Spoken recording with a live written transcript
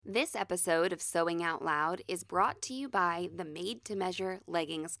This episode of Sewing Out Loud is brought to you by the Made to Measure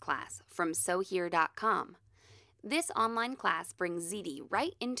Leggings class from SewHere.com. This online class brings ZD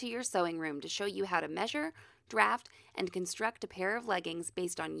right into your sewing room to show you how to measure, draft, and construct a pair of leggings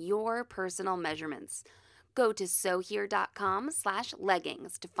based on your personal measurements. Go to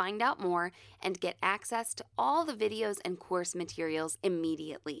SewHere.com/leggings to find out more and get access to all the videos and course materials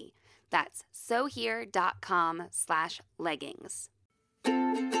immediately. That's SewHere.com/leggings.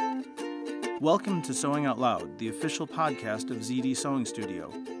 Welcome to Sewing Out Loud, the official podcast of ZD Sewing Studio.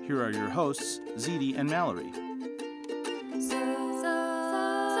 Here are your hosts, ZD and Mallory.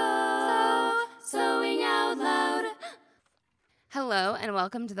 Sewing Out Loud. Hello and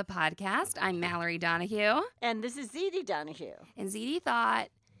welcome to the podcast. I'm Mallory Donahue. And this is ZD Donahue. And ZD thought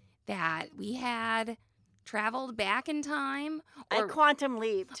that we had traveled back in time. I quantum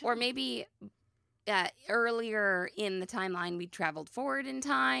leaped. Or maybe earlier in the timeline we traveled forward in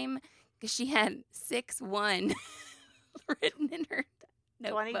time because she had 6-1 written in her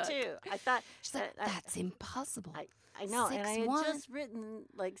notebook. 22. I thought. She's like, that's impossible. I know. 6-1. And I had just written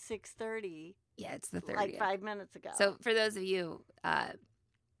like 6:30. Yeah, it's the 30th. Like 5 minutes ago. So for those of you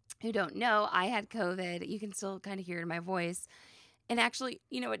who don't know, I had COVID. You can still kind of hear it in my voice. And actually,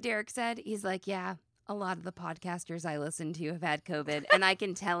 you know what Derek said? He's like, yeah, a lot of the podcasters I listen to have had COVID. And I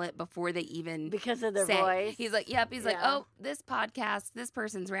can tell it before they even because of their say. voice. He's like, yep. He's like, oh, this podcast, this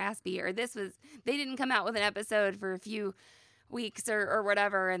person's raspy. Or they didn't come out with an episode for a few weeks or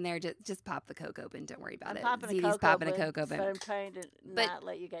whatever, and they're just pop the Coke open. Don't worry about it. ZD's popping a Coke open. But I'm trying to not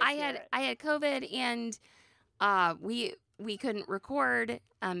let you guys I hear it. had COVID, and we couldn't record.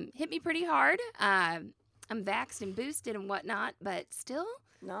 Hit me pretty hard. I'm vaxxed and boosted and whatnot, but still.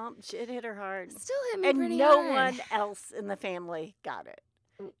 No, it hit her hard. Still hit me pretty hard. hard. And no one else in the family got it.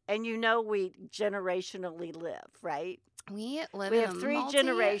 And you know we generationally live, right? We live We in have a 3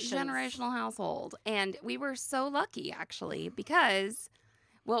 generations. generational household, and we were so lucky, actually, because,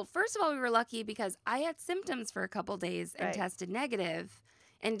 well, first of all, we were lucky because I had symptoms for a couple days and tested negative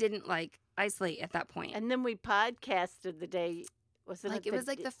and didn't, isolate at that point. And then we podcasted the day, it was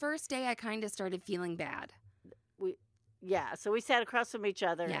the first day I kind of started feeling bad. Yeah, so we sat across from each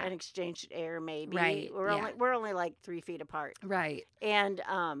other and exchanged air. Maybe we're only like 3 feet apart. Right. And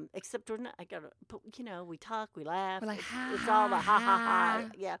except we're not. We talk, we laugh. We're like it's all the ha ha ha.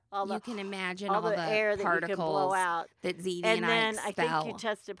 Yeah, you can imagine all the air that particles you can blow out that ZD and I then expel. I think you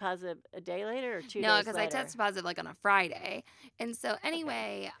tested positive a day later or 2 days later. No, because I tested positive on a Friday, and so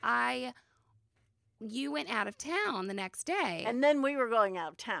anyway, You went out of town the next day. And then we were going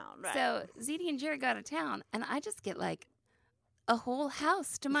out of town, right? So ZD and Jared go out of town, and I just get a whole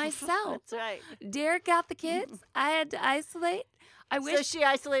house to myself. That's right. Derek got the kids. I had to isolate. So she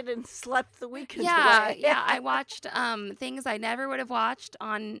isolated and slept the weekend away. away. Yeah, I watched things I never would have watched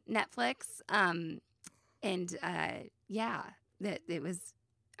on Netflix. It was,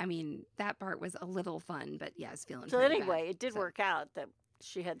 that part was a little fun, but yeah, I was feeling pretty anyway, bad. It did work out that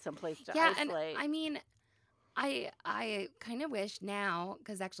she had some place to isolate. And I kind of wish now,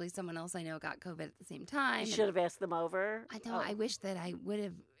 because actually someone else I know got COVID at the same time. You should have asked them over. I know. I wish that I would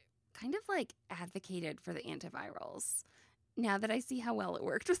have kind of advocated for the antivirals now that I see how well it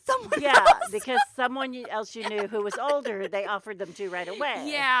worked with someone else. Yeah, because someone else you knew who was older, they offered them to right away.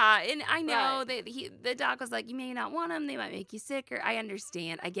 Yeah, and I know that the doc was like, you may not want them. They might make you sick. Or I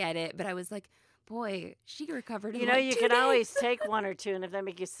understand. I get it. But I was like, boy, she recovered in you 2 can days. always take 1 or 2, and if they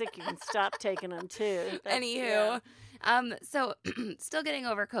make you sick, you can stop taking them too. Anywho, so still getting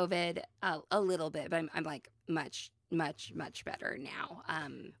over COVID a little bit, but I'm much, much, much better now.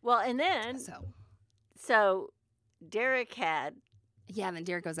 And then so Derek had. Yeah, and then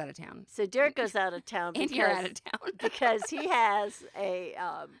Derek goes out of town. So Derek goes out of town and you're out of town because he has a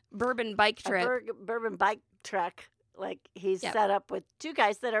bourbon bike trip. Bourbon bike trek. He's set up with 2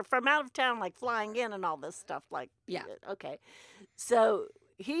 guys that are from out of town, flying in and all this stuff. Okay. So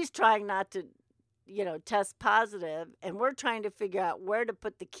he's trying not to, test positive, and we're trying to figure out where to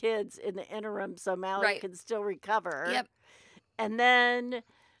put the kids in the interim so Mallory can still recover. Yep. And then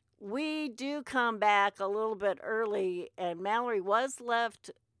we do come back a little bit early, and Mallory was left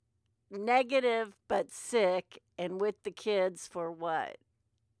negative but sick and with the kids for what?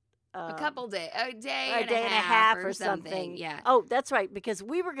 A couple days, a day and a half or something. Yeah. Oh, that's right, because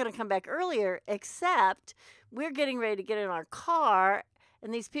we were going to come back earlier, except we're getting ready to get in our car,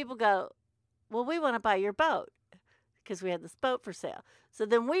 and these people go, well, we want to buy your boat, because we had this boat for sale. So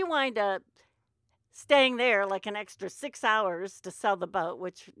then we wind up staying there an extra 6 hours to sell the boat,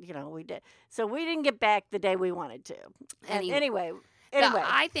 which, we did. So we didn't get back the day we wanted to. And anyway.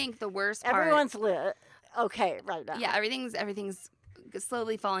 I think the worst part. Everyone's lit. Okay right now. Yeah, everything's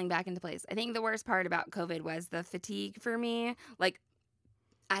slowly falling back into place. I think the worst part about COVID was the fatigue for me. Like,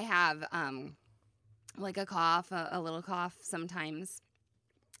 I have like a cough, a little cough sometimes.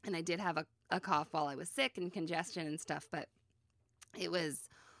 And I did have a cough while I was sick and congestion and stuff, but it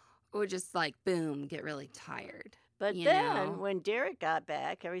would just like, boom, get really tired. But you then know? when Derek got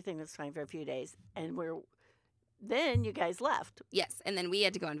back, everything was fine for a few days, and then you guys left. Yes, and then we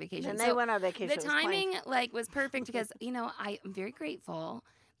had to go on vacation. And So they went on vacation. the It was fine. timing like was perfect because, you know, I am very grateful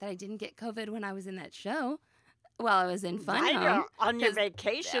that I didn't get COVID when I was in that show while I was in Fun Right, Home. on your 'cause-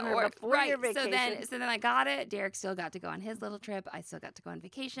 vacation or before your vacation. So then I got it. Derek still got to go on his little trip. I still got to go on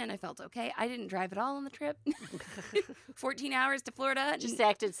vacation. I felt okay. I didn't drive at all on the trip. 14 hours to Florida. Just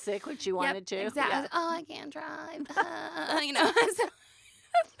acted sick when you wanted to. Exactly. Yeah. Oh, I can't drive. You know.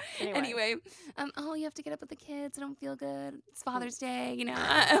 So, anyway, you have to get up with the kids. I don't feel good. It's Father's Day. You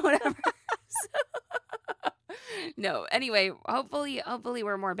know, whatever. No. Anyway, hopefully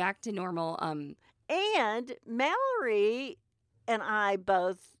we're more back to normal. And Mallory and I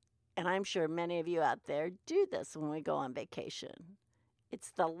both, and I'm sure many of you out there, do this when we go on vacation.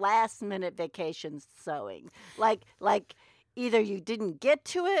 It's the last minute vacation sewing. Like either you didn't get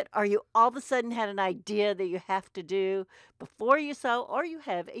to it or you all of a sudden had an idea that you have to do before you sew or you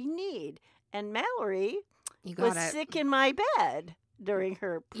have a need. And Mallory You was got it. sick in my bed during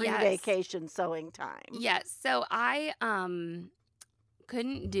her pre-vacation sewing time. Yes. So I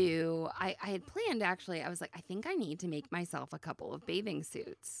couldn't do. I had planned actually. I was like, I think I need to make myself a couple of bathing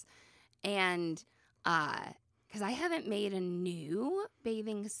suits, and because I haven't made a new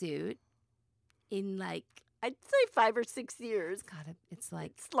bathing suit in like. I'd say 5 or 6 years. God, it's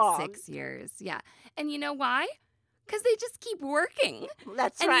like It's long. 6 years. Yeah. And you know why? Because they just keep working.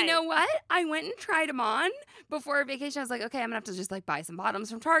 That's And right. you know what? I went and tried them on before vacation. I was like, okay, I'm going to have to just like buy some bottoms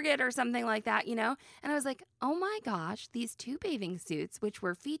from Target or something like that, you know? And I was like, oh my gosh, these 2 bathing suits, which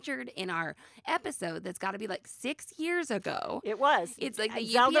were featured in our episode that's got to be like 6 years ago. It was. It's like the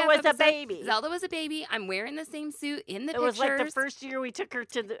Zelda UPF was a episode. baby. Zelda was a baby. I'm wearing the same suit in the It pictures. was like the first year we took her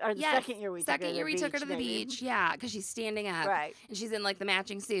to the, or the Yes, second year we second took her to year the we took her to the maybe. beach. Yeah, because she's standing up. Right, And she's in like the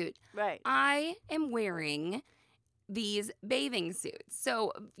matching suit. right. I am wearing these bathing suits.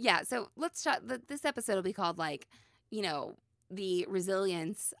 So, yeah, so let's talk. This episode will be called, like, you know, the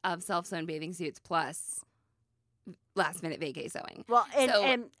resilience of self-sewn bathing suits plus last-minute vacay sewing. Well, and, So-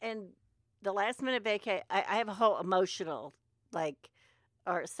 and the last minute vacay, I have a whole emotional, like,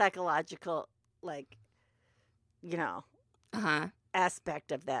 or psychological, like, you know, Uh-huh.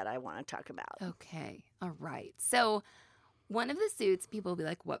 aspect of that I want to talk about. Okay. All right. So one of the suits, people will be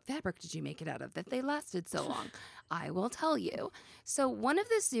like, what fabric did you make it out of that they lasted so long? I will tell you. So one of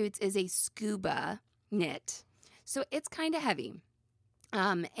the suits is a scuba knit. So it's kind of heavy.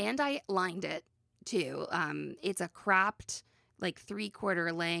 And I lined it too. It's a cropped, like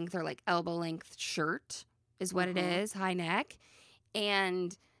 3/4 length or like elbow length shirt is what it is, high neck.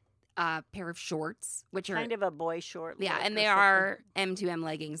 And a pair of shorts, which are Kind of a boy short. yeah, look and or they something. are M2M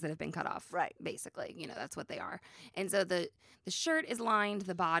leggings that have been cut off. Right. Basically, you know, that's what they are. And so the shirt is lined,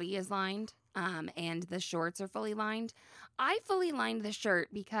 the body is lined, and the shorts are fully lined. I fully lined the shirt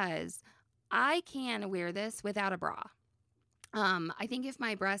because I can wear this without a bra. I think if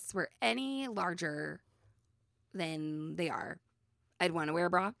my breasts were any larger than they are, I'd want to wear a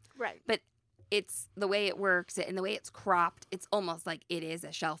bra. Right. But it's the way it works and the way it's cropped, it's almost like it is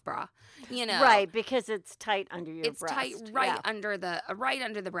a shelf bra, you know? Right, because it's tight under your It's breast. tight right under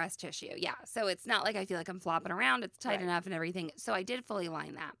the breast tissue. Yeah. So it's not like I feel like I'm flopping around. It's tight Right. enough and everything. So I did fully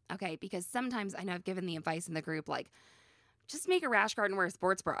line that. Okay. Because sometimes I know I've given the advice in the group, like, just make a rash guard and wear a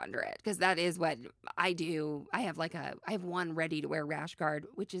sports bra under it. Because that is what I do. I have one ready to wear rash guard,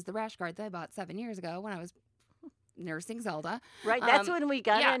 which is the rash guard that I bought 7 years ago when I was nursing Zelda. Right, that's Um, when we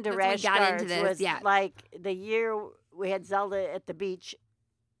got yeah, into that's when we rash got guards. into this, Was yeah. like the year we had Zelda at the beach,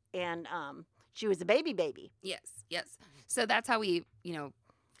 and she was a baby, Yes. Yes. So that's how we, you know,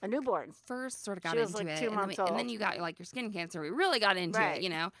 a newborn. first sort of got She was into like it. 2 and then months and then old. you got like your skin cancer. We really got into Right. it, you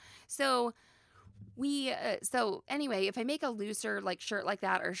know? So we, so anyway, if I make a looser like shirt like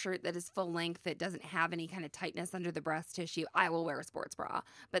that or a shirt that is full length that doesn't have any kind of tightness under the breast tissue, I will wear a sports bra.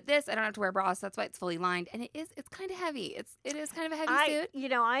 But this, I don't have to wear a bra, so that's why it's fully lined. And it's kind of heavy. It is kind of a heavy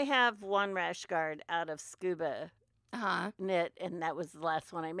suit. I have one rash guard out of scuba Uh-huh. knit, and that was the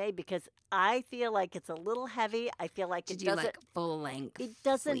last one I made because I feel like it's a little heavy. I feel like Did it you doesn't like full length? it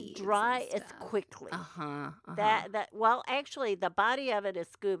doesn't sleeves and dry as stuff? quickly. Uh-huh. Uh-huh. That well, actually, the body of it is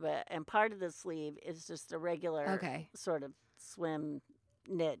scuba, and part of the sleeve is just a regular Okay. sort of swim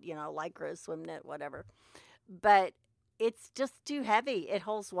knit, you know, lycra swim knit, whatever. But it's just too heavy. It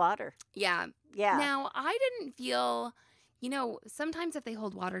holds water. Yeah. Yeah. Now, I didn't feel sometimes if they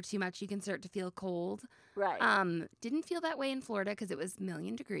hold water too much, you can start to feel cold. Right. Didn't feel that way in Florida because it was a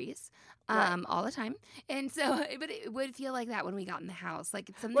million degrees Right. all the time. And so, but it would feel like that when we got in the house. Like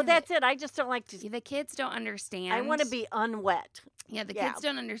it's something Well, that's it. I just don't like to. the kids don't understand. I want to be unwet. Yeah, the Yeah. kids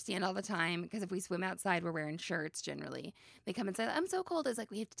don't understand all the time because if we swim outside, we're wearing shirts generally. They come and say, I'm so cold. It's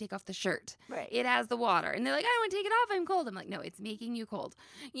like, we have to take off the shirt. Right. It has the water. And they're like, I don't want to take it off. I'm cold. I'm like, no, it's making you cold.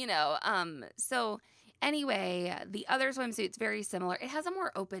 So anyway, the other swimsuit's very similar. It has a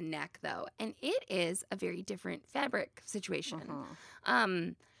more open neck, though, and it is a very different fabric situation.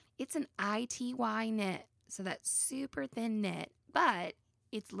 It's an ITY knit, so that's super thin knit, but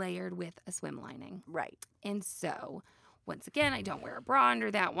it's layered with a swim lining. Right. And so, once again, I don't wear a bra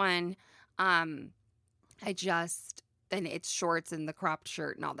under that one. And it's shorts and the cropped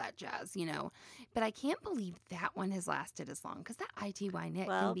shirt and all that jazz, But I can't believe that one has lasted as long because that ITY knit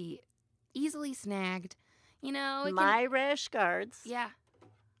can be easily snagged, My rash guards Yeah.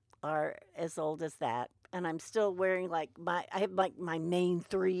 are as old as that, and I'm still wearing I have my main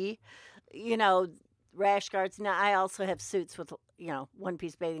 3, rash guards. Now I also have suits with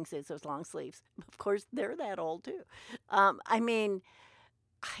one-piece bathing suits with long sleeves. Of course, they're that old too. I mean,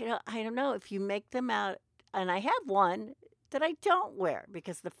 I don't know if you make them out, and I have one that I don't wear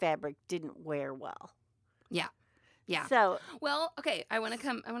because the fabric didn't wear well. Yeah. So Well, okay, I want to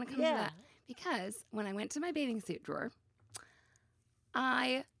come to Yeah. that because when I went to my bathing suit drawer,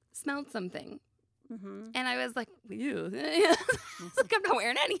 I smelled something. mhm. And I was like, ew. It's like, I'm not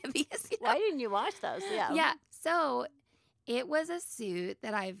wearing any of these. Why didn't you wash those? Yeah. Yeah. So it was a suit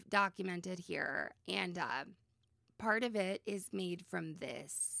that I've documented here. And part of it is made from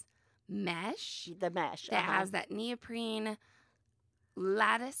this mesh The mesh. that has that neoprene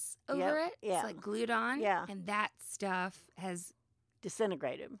lattice over it. yeah. It's like glued on. Yeah. And that stuff has,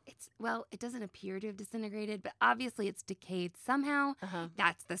 disintegrated. it doesn't appear to have disintegrated, but obviously it's decayed somehow. Uh-huh.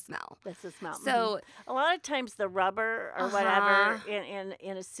 That's the smell. That's the smell. Mhm. So a lot of times the rubber or whatever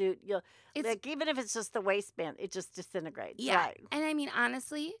in a suit, it's even if it's just the waistband, it just disintegrates. Yeah. Right. And I mean,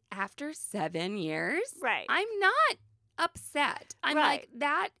 honestly, after 7 years, Right. I'm not upset. I'm like,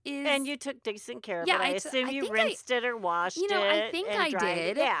 that is. And you took decent care of Yeah, it. I I assume you think rinsed it or washed it. I think and I dried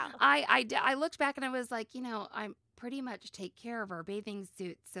it. did. Yeah. I looked back and I was like, I'm pretty much take care of our bathing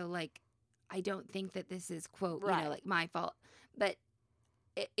suits. So, like, I don't think that this is, quote, Right. like my fault. But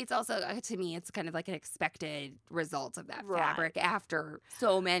it's also, to me, it's kind of like an expected result of that Right. fabric after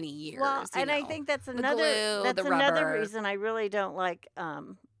so many years. Well, and I think that's another glue, the another rubber. reason I really don't like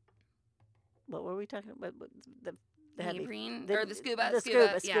what were we talking about? The heavy neoprene or the scuba. The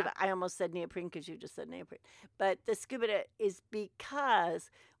yeah. scuba. I almost said neoprene because you just said neoprene. But the scuba is because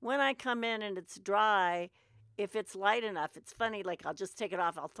when I come in and it's dry, if it's light enough, it's funny. Like I'll just take it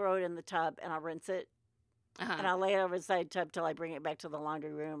off, I'll throw it in the tub, and I'll rinse it, and I'll lay it over the side tub till I bring it back to the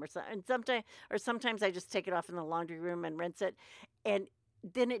laundry room or something. And sometimes I just take it off in the laundry room and rinse it, and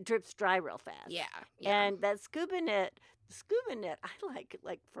then it drips dry real fast. Yeah. And that scuba knit, I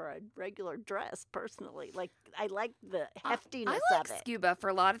like for a regular dress personally. Like I like the heftiness I like of it. scuba for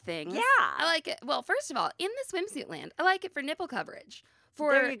a lot of things. Yeah. I like it. Well, first of all, in the swimsuit land, I like it for nipple coverage.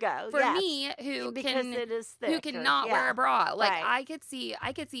 There you go. For yes. me, who because it is thick, who cannot wear a bra, like right. I could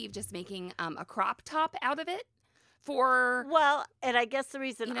see just making a crop top out of it. For Well, and I guess the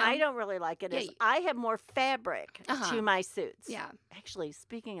reason You know? I don't really like it is Yeah. I have more fabric Uh-huh. to my suits. yeah, Actually,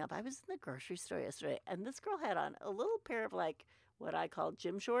 speaking of, I was in the grocery store yesterday, and this girl had on a little pair of like what I call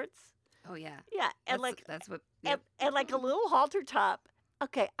gym shorts. oh yeah, Yeah, and that's what. and like a little halter top.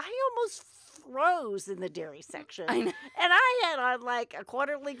 Okay, I almost froze in the dairy section. I know. And I had on like a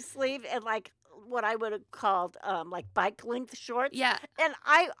quarter length sleeve and like what I would have called like bike length shorts. Yeah, And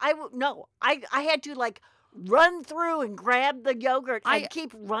I had to like run through and grab the yogurt and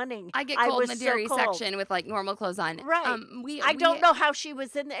keep running. I get cold in was the dairy so cold. section with like normal clothes on. Right. I don't know how she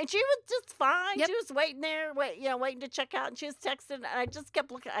was in there, and she was just fine. Yep. She was waiting there, waiting to check out, and she was texting. And I just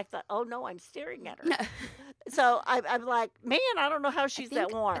kept looking. I thought, oh no, I'm staring at her. So I'm like, man, I don't know how she's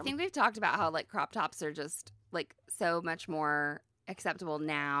that warm. I think we've talked about how like crop tops are just like so much more acceptable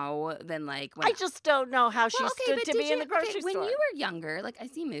now than like when I just don't know how she stood but to did be in the grocery okay, store. when you were younger, like I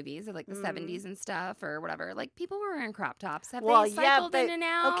see movies of like the Mhm. 70s and stuff or whatever, like people were wearing crop tops. Have Well, they yeah, cycled in but- and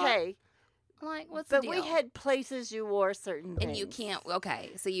out? Okay, Like what's but the we deal? had places you wore certain things. and you can't.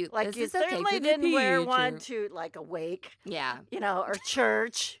 Okay, so you Like is you this okay certainly for the didn't wear beach, one or- to like a wake, Yeah, or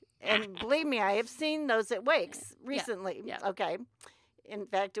church. And believe me, I have seen those at wakes recently. yeah. Okay. In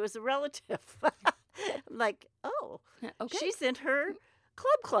fact, it was a relative. I'm like, oh, okay. she sent her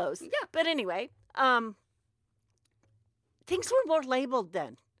club clothes. Yeah. But anyway, things were more labeled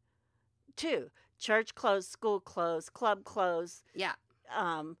then, too. church clothes, school clothes, club clothes. Yeah.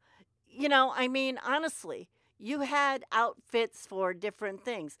 I mean, honestly, you had outfits for different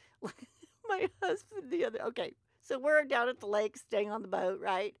things. My husband okay, so we're down at the lake staying on the boat,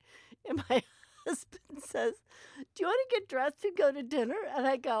 right? And my husband says, "Do you want to get dressed and go to dinner?" And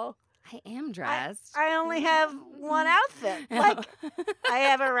I go, I am dressed. I only have one outfit. Like, I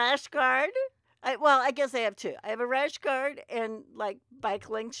have a rash guard. I guess I have two. I have a rash guard and like bike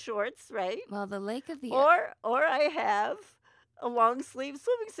length shorts, right? Well, the Lake of the Or I have a long sleeve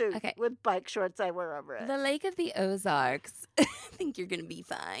swimming suit Okay. with bike shorts I wear over it. The Lake of the Ozarks. I think you're gonna be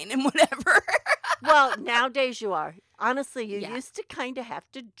fine and whatever. Well, nowadays you are. Honestly, you Yeah. used to kind of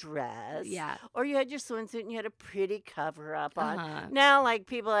have to dress. Yeah. Or you had your swimsuit and you had a pretty cover up on. Uh-huh. Now, like,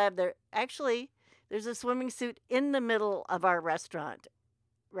 people have there's a swimming suit in the middle of our restaurant,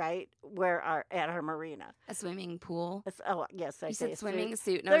 right? At our marina. A swimming pool. Yes, I You say said a swimming suit.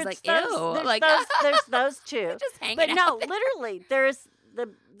 suit, and I was like, There's ew. those, Like, there's those two. just hanging But no, out. literally,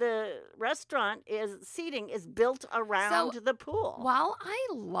 the restaurant seating is built around the pool. While I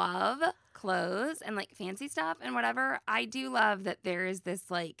love clothes and like fancy stuff and whatever, I do love that there is this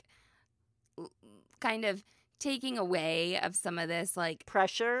like kind of taking away of some of this like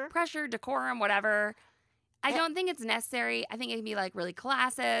Pressure. decorum, whatever. I don't think it's necessary. I think it can be like really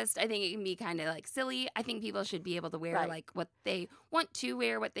classist. I think it can be kind of like silly. I think people should be able to wear Right. like what they want to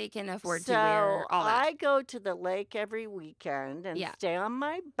wear, what they can afford So to wear, all that. I go to the lake every weekend and Yeah. stay on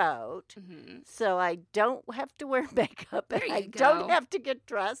my boat. Mhm. So I don't have to wear makeup and There I you don't go. have to get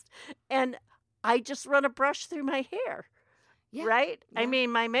dressed. And I just run a brush through my hair. Yeah. Right? I Yeah. mean,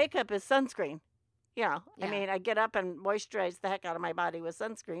 my makeup is sunscreen. I Yeah. mean, I get up and moisturize the heck out of my body with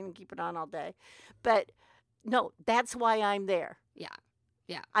sunscreen and keep it on all day. But no, that's why I'm there. Yeah.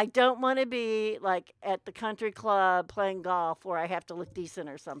 Yeah. I don't want to be like at the country club playing golf where I have to look decent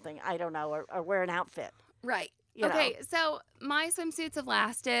or something. I don't know, or wear an outfit. Right. You know. Okay, so my swimsuits have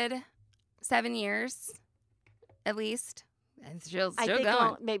lasted 7 years, at least. And still I think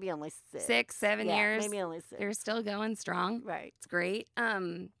going. maybe only 6. 6, 7 Yeah, years. maybe only 6. They're still going strong. Right. It's great.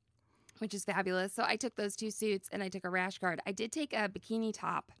 Which is fabulous. So I took those 2 suits and I took a rash guard. I did take a bikini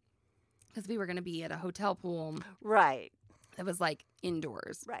top because we were going to be at a hotel pool Right. that was like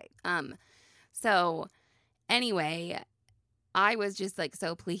indoors. Right. So anyway, I was just like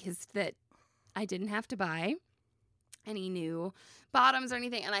so pleased that I didn't have to buy any new bottoms or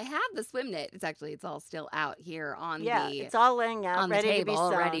anything. And I have the swim knit. It's all still out here on It's all laying out, on the ready table, to be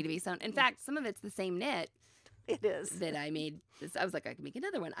sewn. ready to be sewn. In fact, some of it's the same knit It is. that I made. I was like, I can make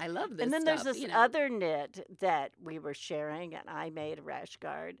another one. I love this. And then stuff, there's this you know. other knit that we were sharing, and I made a rash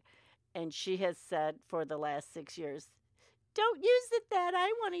guard. And she has said for the last 6 years, don't use it that. I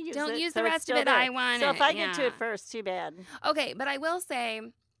want to use it. Don't use So the it's rest of still it. there. I want So it. if I get to yeah. it first, too bad. Okay, but I will say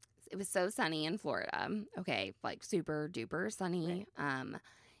it was so sunny in Florida. Okay, like super duper sunny.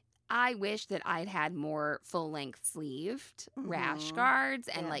 I wish that I'd had more full length sleeved rash Mhm. guards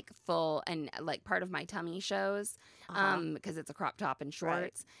and Yeah. like full and like part of my tummy shows because it's a crop top and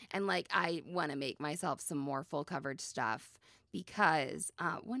shorts. And like I want to make myself some more full coverage stuff because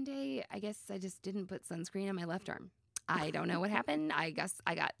one day I guess I just didn't put sunscreen on my left arm. I don't know what happened. I guess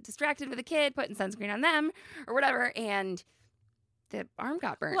I got distracted with a kid putting sunscreen on them or whatever, and the arm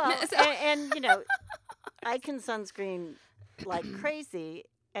got burnt. Well, So- and I can sunscreen like crazy,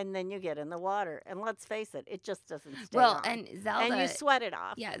 and then you get in the water, and let's face it, it just doesn't stay well, on. and Zelda, and you sweat it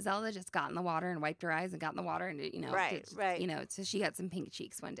off. yeah, Zelda just got in the water and wiped her eyes and got in the water and Right, right. so she got some pink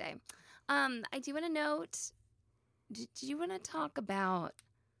cheeks one day. I do want to note. Did you want to talk about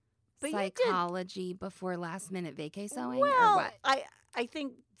But you did- psychology before last minute vacay sewing or Well, what? I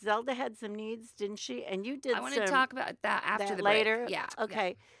think Zelda had some needs, didn't she? And you did. I want to some- talk about that after that the break. later. Yeah.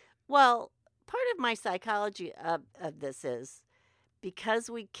 Okay. Well, part of my psychology of this is because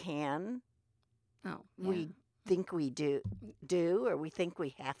we can, Yeah. Oh, yeah. we think we do, or we think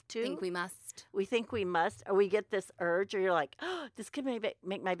we have to. think we must. We think we must, or we get this urge, or you're like, oh, this could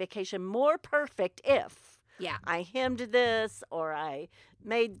make my vacation more perfect if Yeah. I hemmed this, or I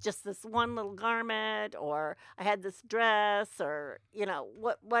made just this one little garment, or I had this dress, or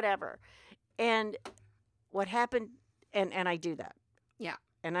whatever. And what happened, and I do that. Yeah.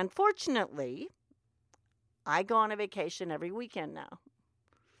 And unfortunately, I go on a vacation every weekend now,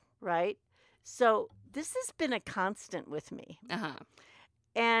 right? So this has been a constant with me, Uh-huh.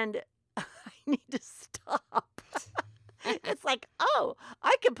 and I need to stop. It's like, oh,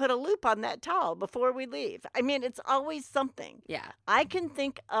 I can put a loop on that towel before we leave. I mean, it's always something. Yeah. I can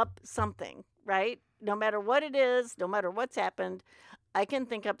think up something, right? No matter what it is, no matter what's happened, I can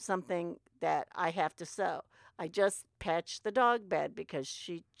think up something that I have to sew. I just patched the dog bed because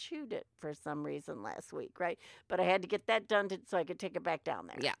she chewed it for some reason last week, right? But I had to get that done so I could take it back down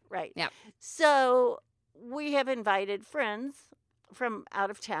there. Yeah. Right. Yeah. So we have invited friends from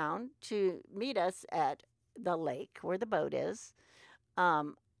out of town to meet us at the lake where the boat is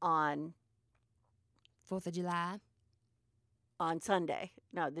on 4th of July. on Sunday.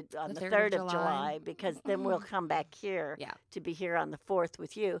 No, on The the 3rd 3rd of of July, because then we'll come back here Yeah. to be here on the 4th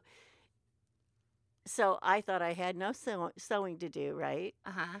with you. So I thought I had no sewing to do, right?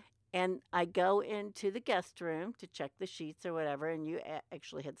 Uh-huh. And I go into the guest room to check the sheets or whatever, and you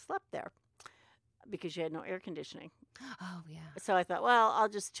actually had slept there because you had no air conditioning. Oh, yeah. So I thought, well, I'll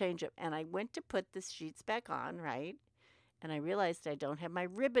just change it. And I went to put the sheets back on, right? And I realized I don't have my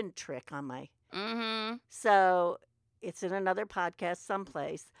ribbon trick on my. Mm-hmm. So it's in another podcast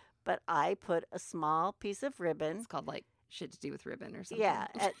someplace, but I put a small piece of ribbon. It's called like shit to do with ribbon or something.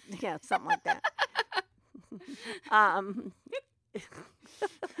 Yeah, something like that.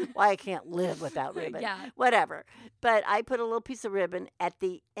 Why I can't live without ribbon. Yeah. Whatever. But I put a little piece of ribbon at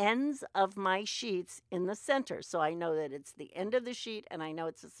the ends of my sheets in the center. So I know that it's the end of the sheet and I know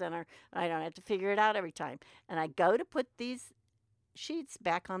it's the center and I don't have to figure it out every time. And I go to put these sheets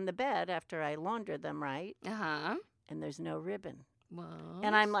back on the bed after I launder them, right? Uh-huh. And there's no ribbon. What?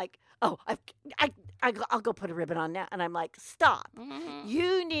 And I'm like, oh, I'll go put a ribbon on now. And I'm like, stop. Mhm.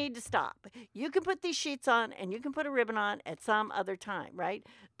 You need to stop. You can put these sheets on and you can put a ribbon on at some other time, right?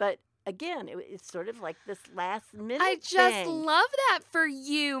 But again, it's sort of like this last minute I just thing love that for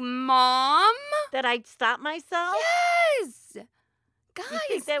you, Mom. that I stop myself. Yes. Guys,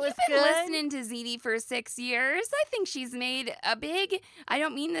 think that was you've been good? listening to ZD for 6 years. I think she's made a big. I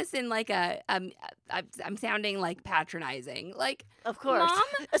don't mean this in like I'm sounding like patronizing. Like, Of course.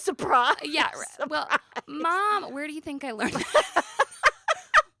 Mom? A surprise. yeah. Well, Mom, where do you think I learned that?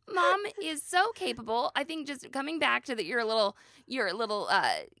 Mom is so capable. I think just coming back to your little,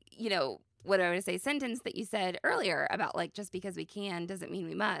 you know, what I would say sentence that you said earlier about like just because we can doesn't mean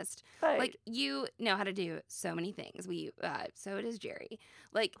we must. Right. Like you know how to do so many things. So does Jerry.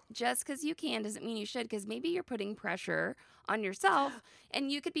 Like just because you can doesn't mean you should, because maybe you're putting pressure on yourself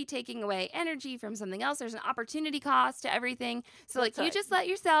and you could be taking away energy from something else. There's an opportunity cost to everything. So That's like you right. just let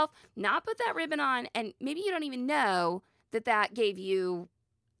yourself not put that ribbon on, and maybe you don't even know that gave you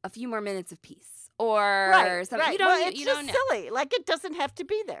a few more minutes of peace or something. Right. You don't. Well, it's you just don't know. silly. Like it doesn't have to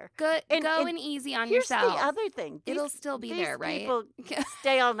be there. Go and and easy on Here's yourself. the other thing. It'll still be these there, right? People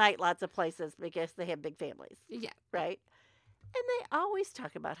stay all night lots of places because they have big families, Yeah. right? And they always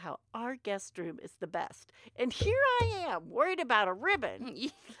talk about how our guest room is the best. And here I am, worried about a ribbon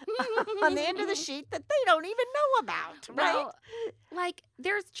on the end of the sheet that they don't even know about, right? Well, like,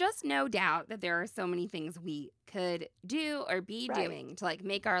 there's just no doubt that there are so many things we could do or be Right. doing to, like,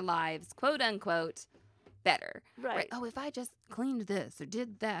 make our lives, quote unquote, better. Right. Oh, if I just cleaned this or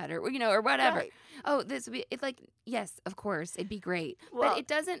did that or, you know, or whatever. Right. Oh, this would be, it's like, yes, of course, it'd be great. Well-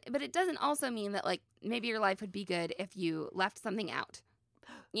 but it doesn't also mean that, like, maybe your life would be good if you left something out.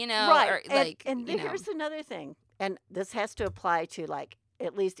 You know? Right. Or, and like, and you know. here's another thing. And this has to apply to like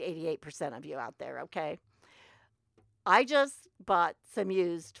at least 88% of you out there, okay? I just bought some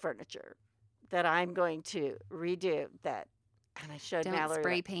used furniture that I'm going to redo that. And I showed Don't Mallory.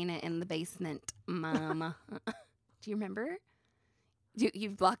 spray paint it in the basement, Mama. Do you remember?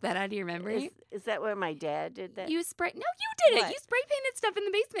 You've blocked that out of your memory? Is that where my dad did that? You spray? No, you didn't. What? You spray painted stuff in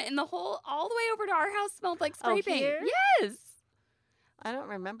the basement, and the whole all the way over to our house smelled like spray Oh, paint. here? Yes. I don't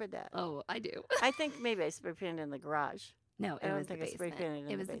remember that. Oh, I do. I think maybe I spray painted in the garage. No, I it don't was the think I spray basement. painted in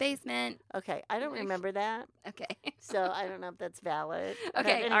It the was the basement. Okay, I don't remember that, Okay. so I don't know if that's valid. But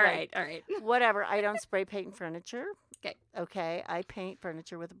Okay. All anyway, right. All right. Whatever. I don't spray paint furniture. Okay. Okay. I paint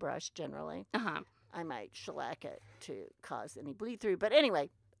furniture with a brush generally. Uh huh. I might shellac it to cause any bleed through, but anyway,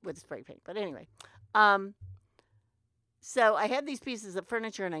 with spray paint. But anyway, so I have these pieces of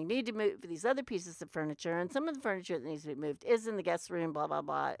furniture, and I need to move these other pieces of furniture, and some of the furniture that needs to be moved is in the guest room. Blah blah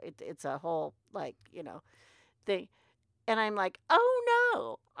blah. It's a whole thing, and I'm like, oh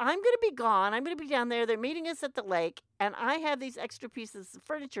no, I'm going to be gone. I'm going to be down there. They're meeting us at the lake, and I have these extra pieces of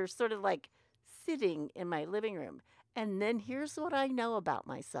furniture sort of like sitting in my living room. And then here's what I know about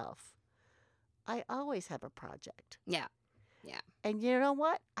myself. I always have a project. Yeah. Yeah. And you know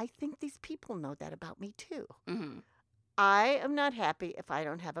what? I think these people know that about me too. Mm-hmm. I am not happy if I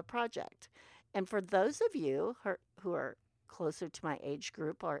don't have a project. And for those of you who are closer to my age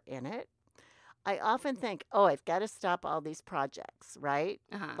group or in it, I often think, oh, I've got to stop all these projects, right?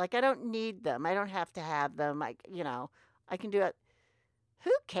 Uh-huh. Like I don't need them. I don't have to have them. I can do it.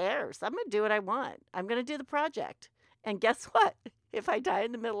 Who cares? I'm going to do what I want. I'm going to do the project. And guess what? If I die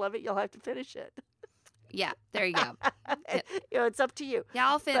in the middle of it, you'll have to finish it. Yeah, there you go. It's up to you. Yeah,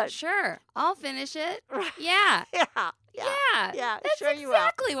 I'll finish. But- Sure, I'll finish it. Right. Yeah. Yeah. Yeah. That's sure you will.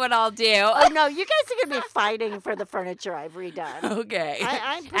 exactly what I'll do. Oh, no, you guys are going to be fighting for the furniture I've redone. Okay.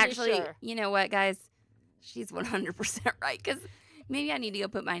 I'm pretty Actually, sure. you know what, guys? She's 100% right, because maybe I need to go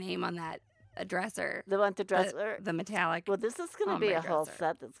put my name on that dresser. The one with the dresser. The metallic. Well, this is going to on be my a whole dresser.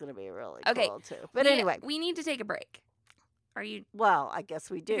 set that's going to be really Okay. cool, too. But anyway, we need to take a break. Are you? well, I guess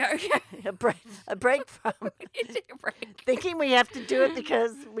we do. Okay. a break from We need to take a break. thinking we have to do it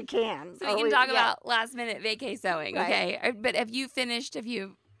because we can. So we can talk about last minute vacay sewing, Right. okay? But have you finished?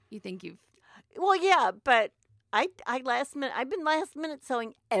 You think you've? Well, yeah, but I've been last minute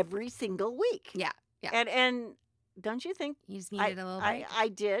sewing every single week. Yeah. And don't you think You just needed a little break. I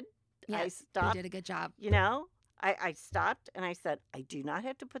did. Yeah, I You stopped. did a good job. You know, I stopped and I said, I do not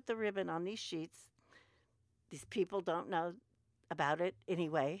have to put the ribbon on these sheets. These people don't know about it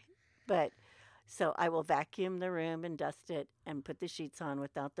anyway. But so I will vacuum the room and dust it and put the sheets on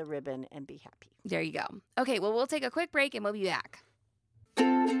without the ribbon and be happy. There you go. Okay, well, we'll take a quick break and we'll be back.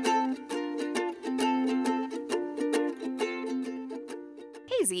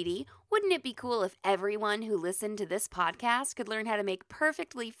 Hey, ZD, wouldn't it be cool if everyone who listened to this podcast could learn how to make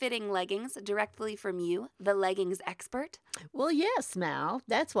perfectly fitting leggings directly from you, the leggings expert? Well, yes, Mal.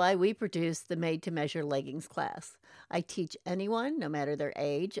 That's why we produce the Made to Measure Leggings class. I teach anyone, no matter their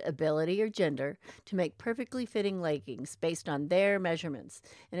age, ability, or gender, to make perfectly fitting leggings based on their measurements.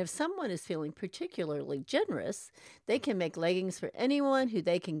 And if someone is feeling particularly generous, they can make leggings for anyone who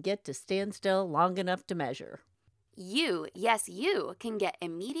they can get to stand still long enough to measure. You, yes, you can get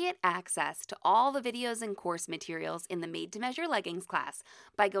immediate access to all the videos and course materials in the Made to Measure Leggings class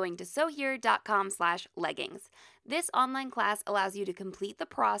by going to sewhere.com/leggings. This online class allows you to complete the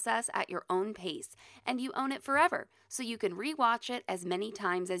process at your own pace, and you own it forever, so you can rewatch it as many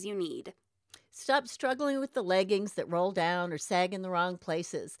times as you need. Stop struggling with the leggings that roll down or sag in the wrong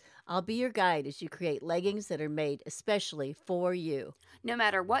places. I'll be your guide as you create leggings that are made especially for you. No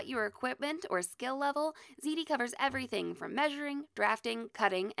matter what your equipment or skill level, ZD covers everything from measuring, drafting,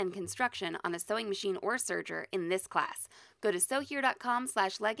 cutting, and construction on a sewing machine or serger in this class. Go to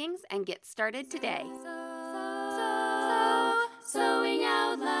sewhere.com/leggings and get started today. Sewing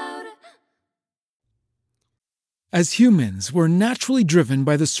out loud. As humans, we're naturally driven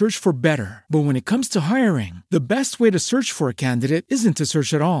by the search for better. But when it comes to hiring, the best way to search for a candidate isn't to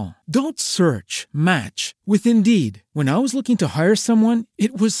search at all. Don't search, match with Indeed. When I was looking to hire someone,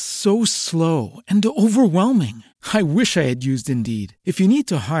 it was so slow and overwhelming. I wish I had used Indeed. If you need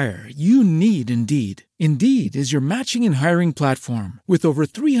to hire, you need Indeed. Indeed is your matching and hiring platform with over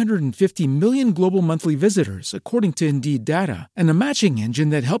 350 million global monthly visitors, according to Indeed data, and a matching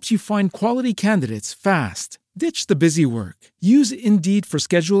engine that helps you find quality candidates fast. Ditch the busy work. Use Indeed for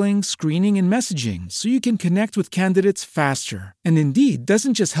scheduling, screening, and messaging so you can connect with candidates faster. And Indeed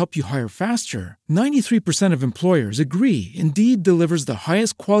doesn't just help you hire faster. 93% of employers agree Indeed delivers the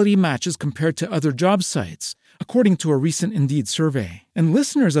highest quality matches compared to other job sites, according to a recent Indeed survey. And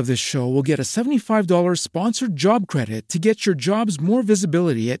listeners of this show will get a $75 sponsored job credit to get your jobs more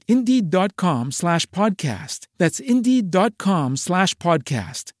visibility at Indeed.com/podcast. That's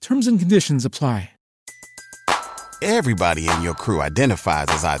Indeed.com/podcast. Terms and conditions apply. Everybody in your crew identifies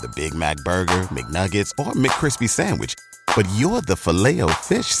as either Big Mac Burger, McNuggets, or McCrispy Sandwich. But you're the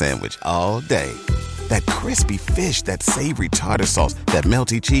Filet-O-Fish Sandwich all day. That crispy fish, that savory tartar sauce, that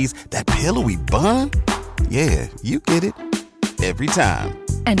melty cheese, that pillowy bun. Yeah, you get it. Every time.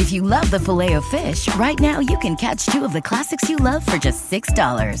 And if you love the Filet-O-Fish, right now you can catch two of the classics you love for just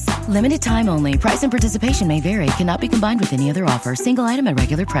 $6. Limited time only. Price and participation may vary. Cannot be combined with any other offer. Single item at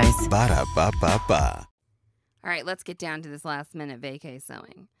regular price. Ba-da-ba-ba-ba. All right, let's get down to this last minute vacay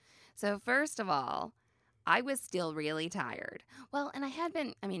sewing. So first of all, I was still really tired. Well, and I had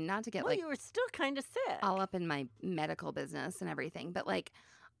been, not to get Well, you were still kind of sick. all up in my medical business and everything, but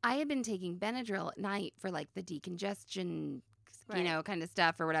I had been taking Benadryl at night for the decongestion, Right. kind of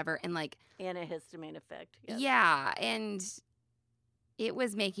stuff or whatever. And Antihistamine effect. Yes. yeah, and it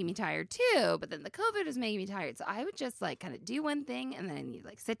was making me tired too, but then the COVID was making me tired. So I would just kind of do one thing and then I need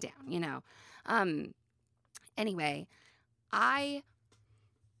to sit down, Anyway, I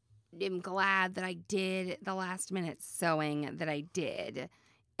am glad that I did the last minute sewing that I did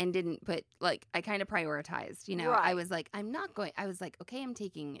and didn't put, I kind of prioritized, I Right. was okay, I'm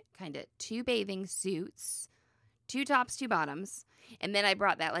taking kind of 2 bathing suits, 2 tops, 2 bottoms, and then I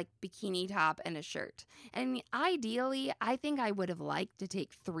brought that bikini top and a shirt. And ideally, I think I would have liked to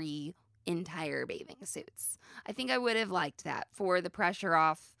take 3 entire bathing suits. I think I would have liked that for the pressure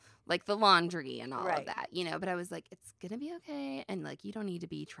off like the laundry and all Right. of that, but I was like, it's going to be okay. And like, you don't need to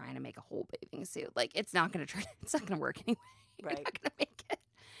be trying to make a whole bathing suit. Like, it's not going to work anyway. You're Right. not going to make it.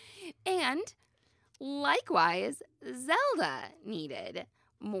 And likewise, Zelda needed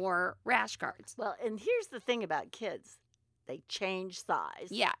more rash guards. Well, and here's the thing about kids. They change size.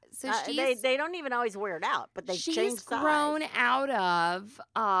 Yeah. So they don't even always wear it out, but they change she's size. grown out of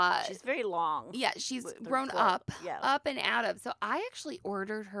She's very long. yeah, she's with her grown foot. up Yeah. up and out of. So I actually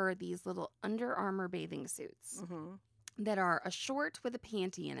ordered her these little Under Armour bathing suits that are a short with a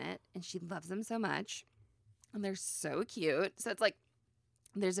panty in it, and she loves them so much. And they're so cute. So it's like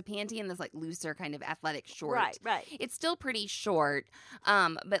there's a panty and this like looser kind of athletic short. Right. It's still pretty short,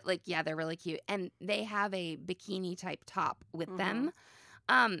 but like, yeah, they're really cute. And they have a bikini type top with them.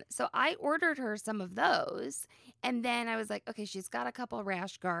 So I ordered her some of those. And then I was like, okay, she's got a couple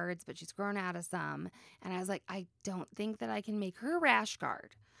rash guards, but she's grown out of some. And I was like, I don't think that I can make her a rash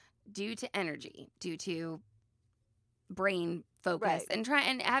guard due to energy, due to brain focus Right.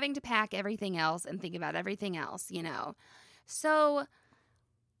 and having to pack everything else and think about everything else, So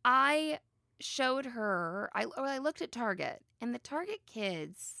I showed her, I looked at Target, and the Target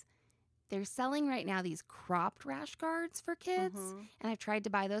kids, they're selling right now these cropped rash guards for kids. And I tried to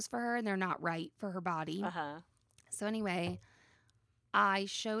buy those for her, and they're not right for her body. So anyway, I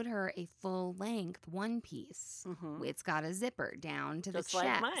showed her a full length one piece. It's got a zipper down to Just the like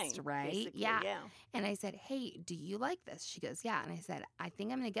chest, mine, right? basically, Yeah. yeah. And I said, hey, do you like this? She goes, yeah. And I said, I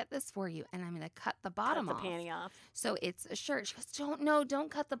think I'm going to get this for you, and I'm going to cut the bottom Cut off. the panty off. So it's a shirt. She goes, don't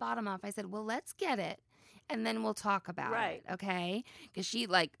cut the bottom off. I said, well, let's get it, and then we'll talk about Right. it, okay? Because she,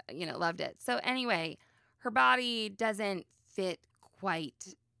 loved it. So anyway, her body doesn't fit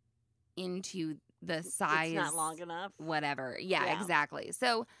quite into the size. It's not long enough. Whatever. Yeah, Yeah. exactly.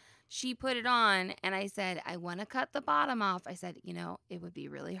 So she put it on, and I said, I want to cut the bottom off. I said, it would be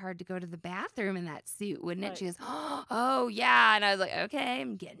really hard to go to the bathroom in that suit, wouldn't it? Right. She goes, oh, yeah. And I was like, okay,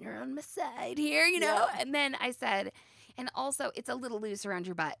 I'm getting her on my side here, Yeah. And then I said, and also it's a little loose around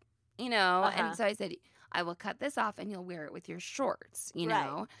your butt, And so I said, I will cut this off, and you'll wear it with your shorts,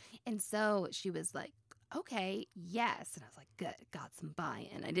 Right. And so she was like, okay, yes. And I was like, good, got some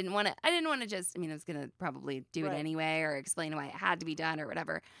buy-in. I didn't want to just, I was going to probably do it Right. anyway or explain why it had to be done or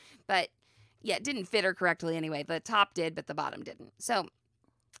whatever. But yeah, it didn't fit her correctly anyway. The top did, but the bottom didn't. So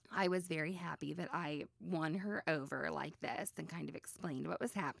I was very happy that I won her over like this and kind of explained what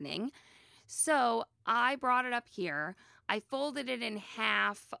was happening. So I brought it up here. I folded it in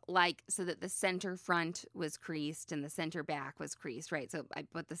half, so that the center front was creased and the center back was creased, right? So I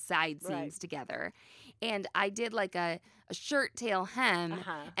put the side seams Right. together. And I did like a shirt tail hem,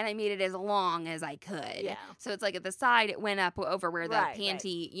 and I made it as long as I could. Yeah. So it's like at the side, it went up over where the Right,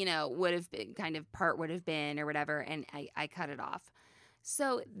 panty, would have been, kind of part would have been or whatever, and I cut it off.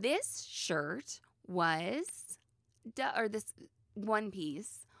 So this shirt was, this one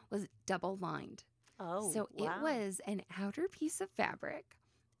piece was double lined. Oh, So wow. it was an outer piece of fabric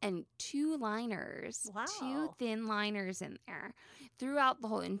and two liners, two Wow. thin liners in there throughout the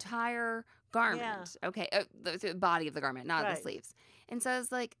whole entire garment. Okay, the body of the garment, not the Right. sleeves. And so I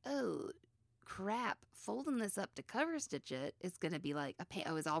was like, oh, crap, folding this up to cover stitch it is going to be like a pain.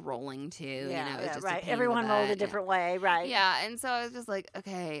 I was all rolling too. It was just a right. pain in the Everyone rolled a butt. different way, right? Yeah, and so I was just like,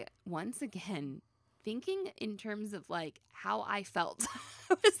 okay, once again, thinking in terms of how I felt.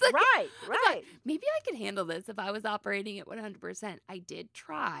 I was like, Right, I thought, right. maybe I could handle this if I was operating at 100%. I did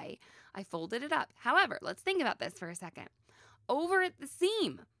try. I folded it up. However, let's think about this for a second. Over at the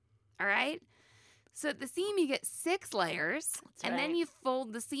seam, all right? So at the seam, you get 6 layers, and then right. you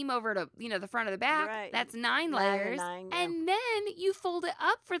fold the seam over to, the front of the back. Right. That's 9 Nine, layers. nine, yeah. And then you fold it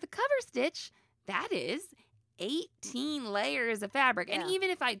up for the cover stitch. That is 18 layers of fabric. And Yeah. even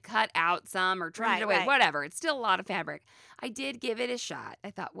if I'd cut out some or trimmed it Right, away, right. whatever, it's still a lot of fabric. I did give it a shot. I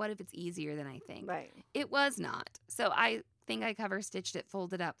thought, what if it's easier than I think? Right. It was not. So I think I cover stitched it,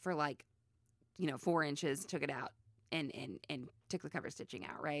 folded up for 4 inches, took it out and took the cover stitching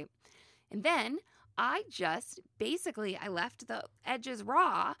out, right? And then I just basically I left the edges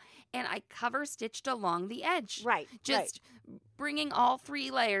raw and I cover stitched along the edge. Right. Just bringing all 3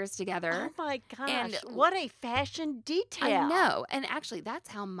 layers together. Oh my gosh. And what a fashion detail. I know. And actually that's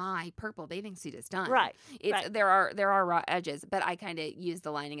how my purple bathing suit is done. Right. It's right. there are raw edges, but I kind of used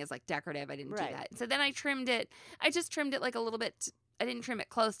the lining as decorative. I didn't Right. do that. So then I trimmed it. I just trimmed it a little bit. I didn't trim it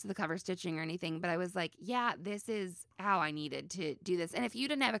close to the cover stitching or anything, but I was like, yeah, this is how I needed to do this. And if you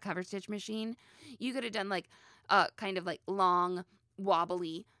didn't have a cover stitch machine, you could have done kind of long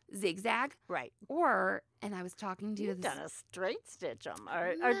wobbly zigzag. Right. And I was talking to You've this. done a straight stitch on,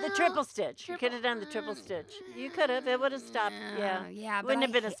 or the triple stitch. You could have done the triple stitch. You could have. It would have stopped. Yeah. Yeah, Wouldn't but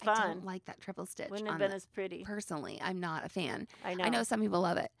have been as I fun. don't like that triple stitch. Wouldn't have on been the- as pretty. Personally, I'm not a fan. I know. I know some people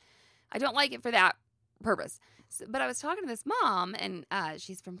love it. I don't like it for that purpose. But I was talking to this mom, and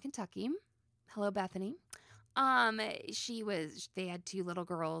she's from Kentucky. Hello, Bethany. They had 2 little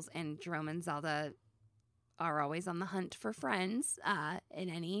girls, and Jerome and Zelda are always on the hunt for friends in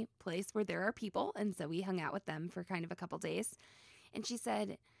any place where there are people. And so we hung out with them for kind of a couple days. And she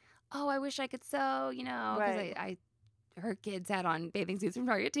said, oh, I wish I could sew, because Right. her kids had on bathing suits from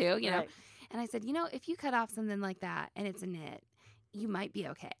Target too, you know. Right. And I said, if you cut off something like that and it's a knit, you might be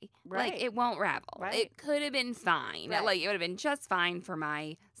okay. Right. Like, it won't ravel. Right. It could have been fine. Right. Like, it would have been just fine for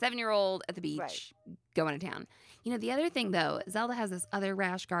my 7-year-old at the beach Right. going to town. The other thing, though, Zelda has this other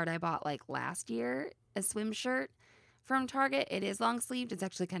rash guard I bought, like, last year, a swim shirt from Target. It is long-sleeved. It's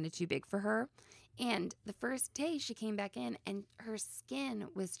actually kind of too big for her. And the first day she came back in, and her skin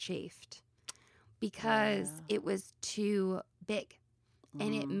was chafed because it was too big.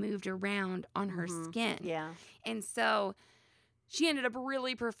 And it moved around on her skin. Yeah. And so she ended up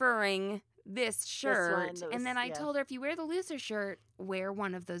really preferring this shirt. that and was- then I yeah. told her, if you wear the looser shirt, wear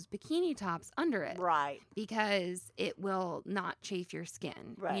one of those bikini tops under it. Right. Because it will not chafe your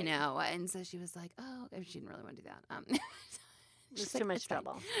skin, Right. And so she was like, oh, she didn't really want to do that. It's she's too like, much "It's fine."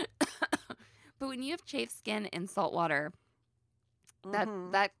 trouble. But when you have chafed skin in salt water,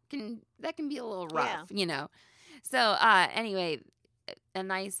 Mhm. that can be a little rough, So anyway,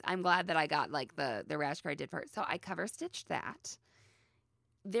 I'm glad that I got like the rash guard did for it. So I cover stitched that.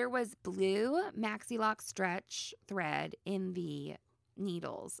 There was blue Maxi Lock stretch thread in the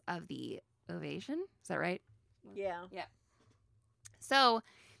needles of the Ovation. Is that right? Yeah. So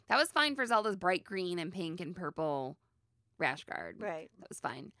that was fine for Zelda's bright green and pink and purple rash guard. Right. That was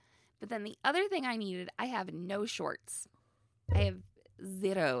fine. But then the other thing I needed, I have no shorts. I have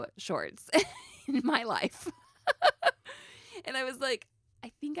 0 shorts in my life. And I was like,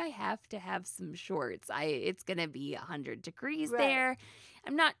 I think I have to have some shorts. It's going to be 100 degrees Right. there.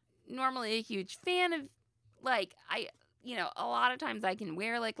 I'm not normally a huge fan of, like, a lot of times I can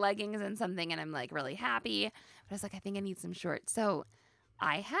wear, like, leggings and something and I'm, like, really happy. But I was like, I think I need some shorts. So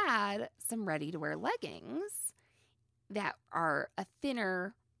I had some ready-to-wear leggings that are a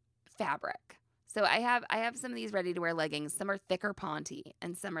thinner fabric. So I have some of these ready-to-wear leggings. Some are thicker ponte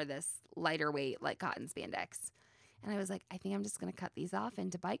and some are this lighter weight, like cotton spandex. And I was like, I think I'm just going to cut these off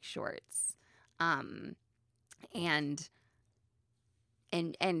into bike shorts. And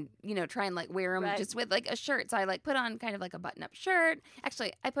try and like wear them Right. just with like a shirt. So I like put on kind of like a button-up shirt.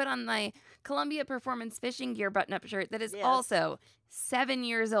 Actually, I put on my Columbia Performance Fishing Gear button-up shirt that is Yes. also 7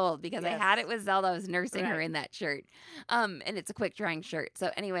 years old because I Yes. had it with Zelda. I was nursing her Right. in that shirt. And it's a quick drying shirt.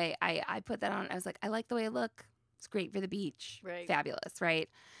 So anyway, I put that on. I was like, I like the way I look. It's great for the beach. Right. Fabulous, right?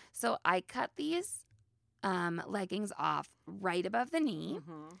 So I cut these leggings off right above the knee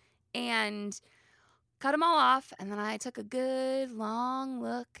Mhm. and cut them all off. And then I took a good long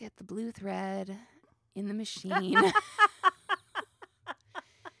look at the blue thread in the machine.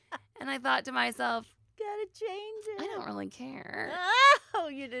 And I thought to myself, Gotta change it. I don't really care. Oh,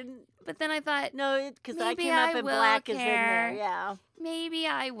 you didn't. But then I thought, No, because I Maybe came up I and will black is in there. care. Yeah. maybe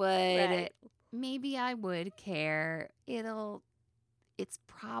I would. Right. Maybe I would care. It's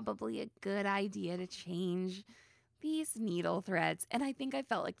probably a good idea to change these needle threads. And I think I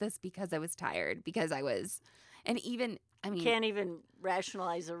felt like this because I was tired, Can't even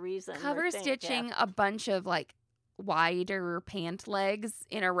rationalize a reason. or cover think, stitching a bunch of like wider pant legs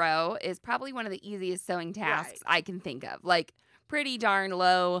in a row is probably one of the easiest sewing tasks I can think of. Like pretty darn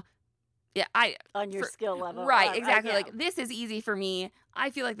low. Yeah, on your for- skill level. right, exactly. yeah. Like this is easy for me. I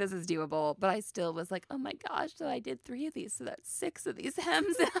feel like this is doable, but I still was like, oh my gosh, so I did 3 of these, so that's 6 of these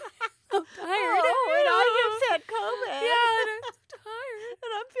hems. I'm so tired. Oh, and I just had COVID. Yeah, and I'm so tired.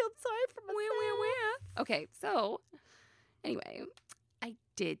 And I feel sorry for myself. Okay, so anyway, I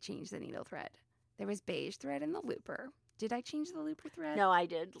did change the needle thread. There was beige thread in the looper. Did I change the looper thread? No, I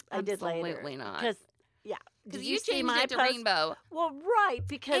did. I did later. Absolutely not. Because, yeah. Because Did you see changed my it to post? rainbow. Well, right,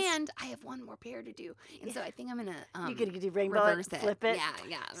 because And I have one more pair to do. And so I think I'm going to you could do rainbow reverse and it. flip it.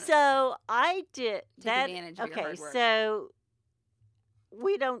 Yeah. So I did Take that. advantage of your Okay, hard work. so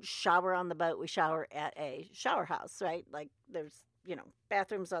we don't shower on the boat. We shower at a shower house, right? Like there's,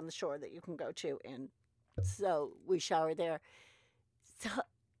 bathrooms on the shore that you can go to, and so we shower there. So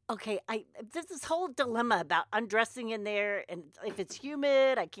okay, there's this whole dilemma about undressing in there, and if it's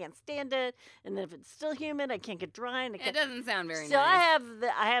humid, I can't stand it, and then if it's still humid, I can't get dry. And I It can't. doesn't sound very So nice.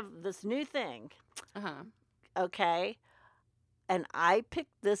 I have this new thing. Uh-huh. Okay. And I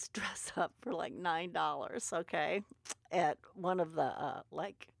picked this dress up for like $9, okay, at one of the,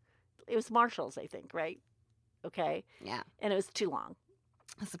 it was Marshall's, I think, right? Okay. Yeah. And it was too long.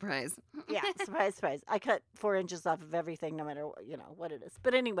 A surprise. Yeah, surprise, surprise. I cut 4 inches off of everything, no matter what it is.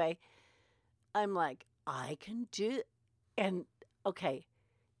 But anyway, I'm like, I can do, and okay,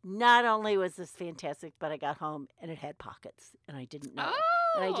 not only was this fantastic, but I got home and it had pockets, and I didn't know.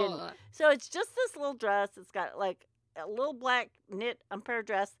 And I didn't. So it's just this little dress. It's got like a little black knit umbrella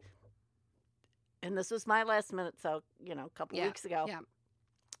dress, and this was my last minute, so a couple weeks ago. Yeah.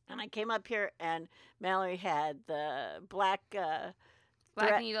 And I came up here, and Mallory had the black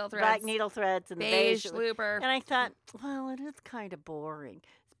needle threads and beige the beige looper. And I thought, well, it is kind of boring.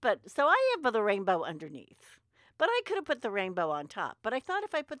 But so I have the rainbow underneath. But I could have put the rainbow on top. But I thought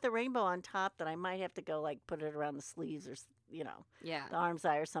if I put the rainbow on top, then I might have to go put it around the sleeves or Yeah. the arm's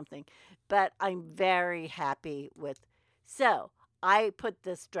eye or something. But I'm very happy with. So I put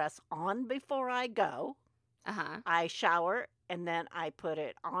this dress on before I go. I shower, and then I put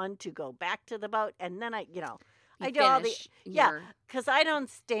it on to go back to the boat, and then I do all the because I don't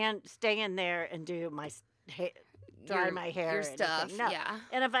stay in there and do my dry my hair your or stuff. anything. No. Yeah.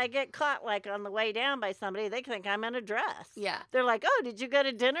 And if I get caught on the way down by somebody, they think I'm in a dress. Yeah. They're like, "Oh, did you go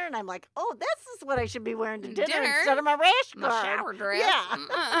to dinner?" And I'm like, "Oh, this is what I should be wearing to dinner Dinner? instead of my rash My guard." shower dress.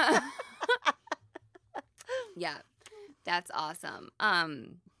 Yeah. Yeah. That's awesome.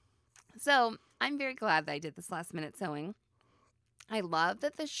 So I'm very glad that I did this last minute sewing. I love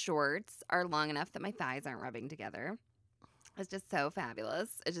that the shorts are long enough that my thighs aren't rubbing together. It's just so fabulous.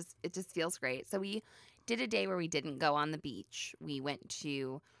 It just feels great. So we did a day where we didn't go on the beach. We went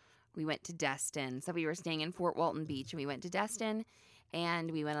to Destin. So we were staying in Fort Walton Beach, and we went to Destin,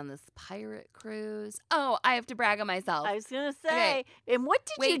 and we went on this pirate cruise. Oh, I have to brag on myself. I was gonna say, and what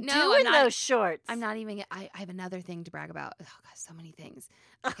did you do no, in those shorts? I'm not even. I have another thing to brag about. Oh gosh, so many things.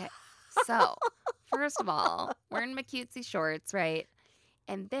 Okay, so first of all, we're in my cutesy shorts, right?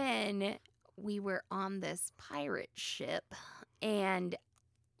 And then we were on this pirate ship, and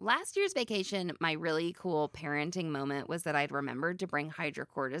last year's vacation, my really cool parenting moment was that I'd remembered to bring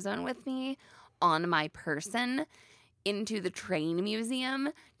hydrocortisone with me on my person into the train museum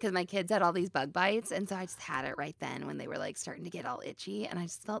because my kids had all these bug bites, and so I just had it right then when they were starting to get all itchy, and I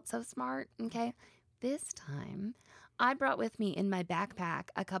just felt so smart. Okay, this time I brought with me in my backpack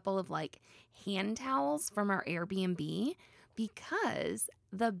a couple of hand towels from our Airbnb because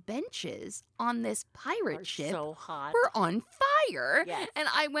the benches on this pirate ship so hot. were on fire. Yes. And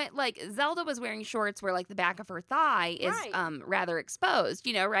I went Zelda was wearing shorts where the back of her thigh is Right. rather exposed,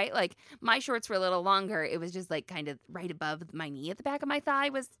 right? My shorts were a little longer. It was just kind of right above my knee at the back of my thigh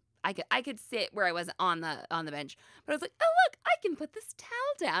was I could sit where I was on the bench. But I was like, "Oh, look, I can put this towel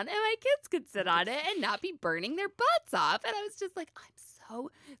down and my kids could sit on it and not be burning their butts off." And I was just like, "I'm so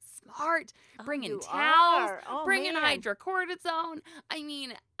smart. Bringing you towels, are. Oh, bringing man. hydrocortisone." I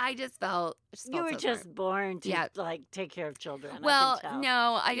mean, I just felt You were so just smart. born to Yeah. take care of children. Well, I can tell.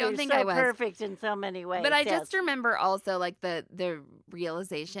 no, I don't You're think so I was. perfect in so many ways. But I yes. just remember also the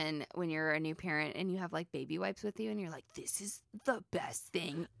realization when you're a new parent and you have baby wipes with you and you're like, this is the best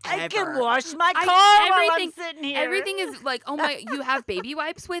thing ever. I can wash my car while I'm sitting here. Everything is oh my, you have baby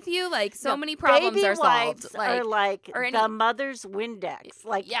wipes with you? So No, many problems baby are solved. wipes are or any- the mother's Windex.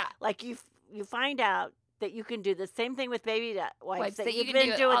 Yeah. You find out that you can do the same thing with baby wipes that that you you've can been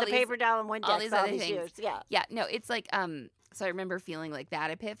do doing all with the these- paper towel and Windex all these all other these things. years. Yeah. Yeah, no, it's so I remember feeling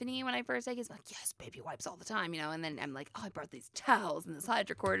that epiphany when I first got kids. I'm yes, baby wipes all the time, and then I'm I brought these towels and this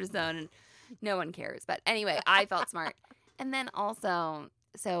hydrocortisone, and no one cares. But anyway, I felt smart. And then also,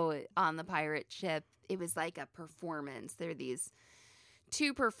 so on the pirate ship, it was a performance. There are these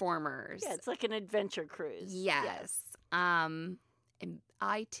two performers. Yeah, it's like an adventure cruise. Yes. And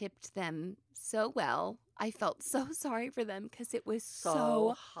I tipped them so well. I felt so sorry for them because it was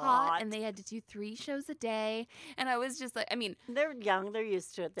so hot, and they had to do 3 shows a day. And I was just They're young. They're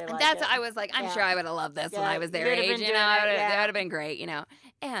used to it. They like that's it. I was I'm Yeah. sure I would have loved this when Yeah, I was their you'd have age. been You know, doing it, that yeah. would have been great.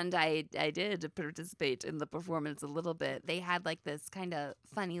 And I did participate in the performance a little bit. They had this kind of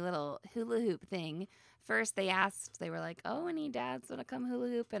funny little hula hoop thing. First, they were like, "Oh, any dads want to come hula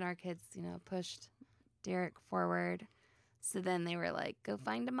hoop?" And our kids, pushed Derek forward. So then they were like, "Go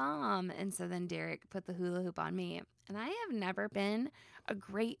find a mom." And so then Derek put the hula hoop on me. And I have never been a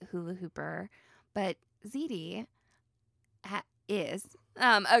great hula hooper, but ZD is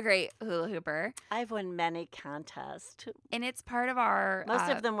a great hula hooper. I've won many contests. And it's part of our...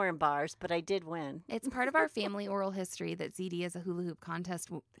 Most of them were in bars, but I did win. It's part of our family oral history that ZD is a hula hoop contest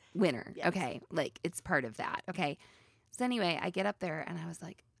winner. Yes. Okay, it's part of that. Okay. So anyway, I get up there and I was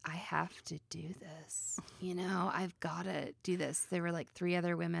like, I have to do this. You know, I've got to do this. There were like 3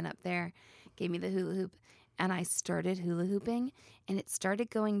 other women up there, gave me the hula hoop, and I started hula hooping, and it started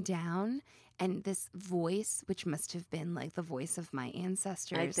going down. And this voice, which must have been like the voice of my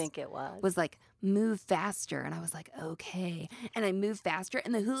ancestors, I think it was like, move faster. And I was like, okay. And I moved faster,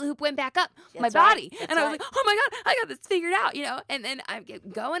 and the hula hoop went back up my body. And I was like, oh my God, I got this figured out, you know? And then I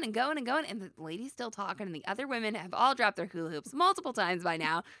get going and going and going. And the lady's still talking, and the other women have all dropped their hula hoops multiple times by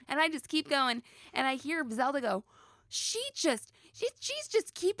now. And I just keep going. And I hear Zelda go, she's just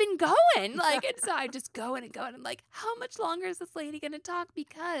keeping going. Like, and so I'm just going and going. I'm like, how much longer is this lady going to talk?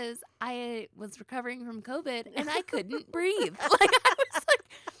 Because I was recovering from COVID and I couldn't breathe. Like, I was like,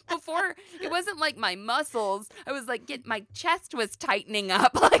 before, it wasn't like my muscles. I was like, my chest was tightening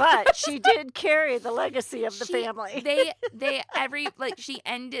up. Like, but she did carry the legacy of the family. She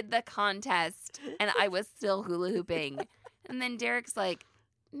ended the contest and I was still hula hooping. And then Derek's like,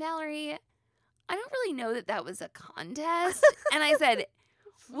 Mallory, I don't really know that was a contest. And I said,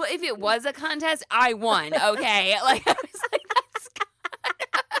 well, if it was a contest, I won. Okay. Like, I was like, that's good.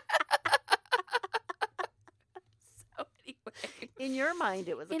 So anyway. In your mind,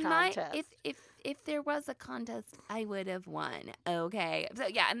 it was a contest. If there was a contest, I would have won. Okay. So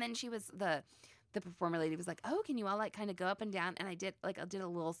yeah. And then she was the performer lady was like, oh, can you all like kind of go up and down? And I did a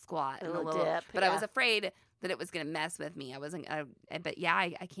little squat and a little dip. But I was afraid that it was going to mess with me. I wasn't, but yeah,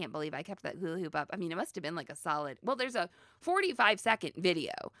 I can't believe I kept that hula hoop up. I mean, it must have been like a solid, well, there's a 45-second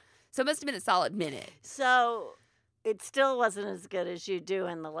video. So it must have been a solid minute. So it still wasn't as good as you do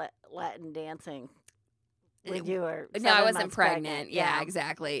in the Latin dancing when you were 7 No, I wasn't months pregnant. Yeah,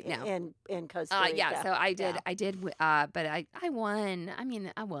 exactly. No. In Costa Rica. Yeah, so I did, but I won. I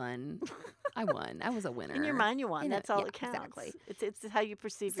mean, I won. I was a winner. In your mind, you won. That's all that counts. Exactly. It's how you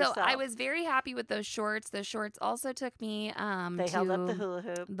perceive yourself. So I was very happy with those shorts. The shorts also took me they held up the hula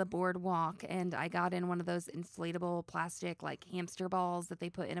hoop, the boardwalk, and I got in one of those inflatable plastic like hamster balls that they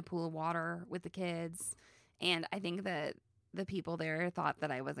put in a pool of water with the kids. And I think that the people there thought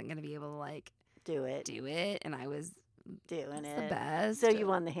that I wasn't going to be able to like do it, and I was doing it the best. So you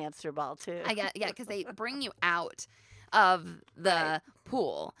won the hamster ball too. Because they bring you out of the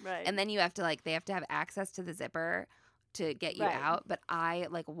pool, right? And then you have to they have to have access to the zipper to get you out. But I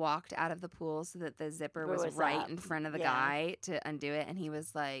walked out of the pool so that the zipper was right up in front of the guy to undo it, and he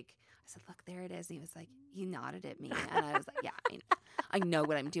was like, I said, look, there it is. And he was like, he nodded at me, and I was like, yeah, I know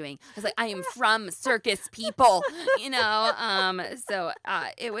what I'm doing. I was like, I am from circus people, you know. So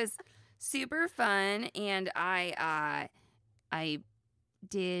it was super fun, and I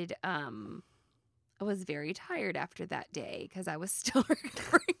did. I was very tired after that day because I was still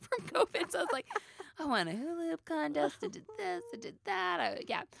recovering from COVID. So I was like, I won a hula hoop contest. I did this. I did that.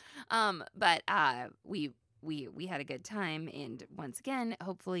 But we had a good time, and once again,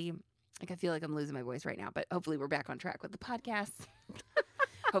 hopefully, I feel like I'm losing my voice right now, but hopefully we're back on track with the podcast.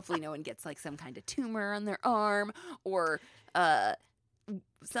 Hopefully no one gets some kind of tumor on their arm or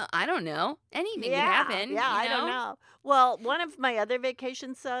so I don't know. Anything can happen. Yeah, I don't know. Well, one of my other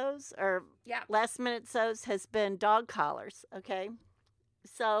vacation sews or last minute sews has been dog collars. Okay.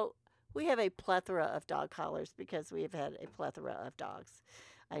 So we have a plethora of dog collars because we have had a plethora of dogs.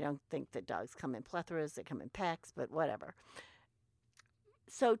 I don't think that dogs come in plethoras, they come in packs, but whatever.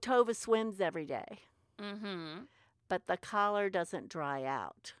 So Tova swims every day. Mm-hmm. But the collar doesn't dry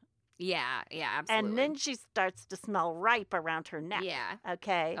out. Yeah, absolutely. And then she starts to smell ripe around her neck. Yeah.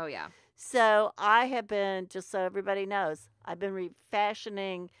 Okay. Oh, yeah. So I have been, just so everybody knows, I've been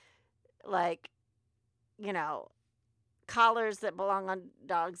refashioning, collars that belong on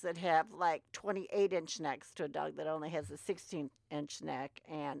dogs that have 28-inch necks to a dog that only has a 16-inch neck.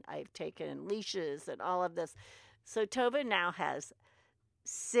 And I've taken leashes and all of this. So Tova now has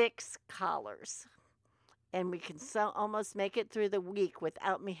 6 collars. And we can almost make it through the week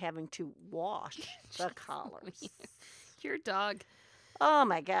without me having to wash the collars. Your dog. Oh,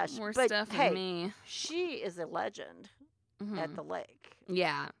 my gosh. More stuff than me. She is a legend at the lake.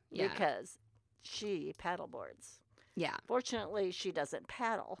 Yeah. Because she paddleboards. Yeah. Fortunately, she doesn't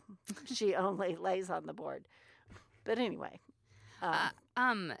paddle. She only lays on the board. But anyway.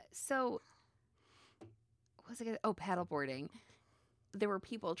 So, what was it? Oh, paddleboarding. There were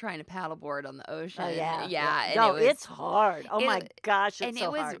people trying to paddleboard on the ocean. Oh, yeah. Yeah. No, it's hard. Oh, my gosh, it's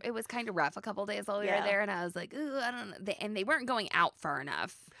so hard. It was kind of rough a couple days while we were there, and I was like, ooh, I don't know. And they weren't going out far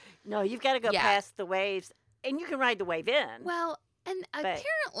enough. No, you've got to go past the waves, and you can ride the wave in. Well, And But-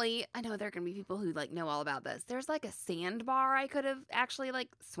 apparently, I know there are going to be people who like know all about this. There's like a sandbar I could have actually like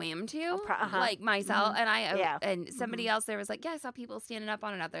swam to, like myself, and and somebody else there was like, yeah, I saw people standing up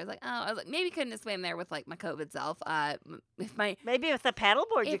on it out there. I was like, oh, I was like, maybe couldn't have swam there with like my COVID self. If my maybe with a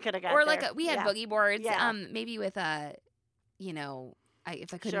paddleboard you could have got or there. like we had boogie boards. Yeah. Maybe with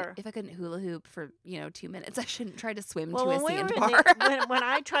if I couldn't hula hoop for 2 minutes, I shouldn't try to swim to a sandbar. When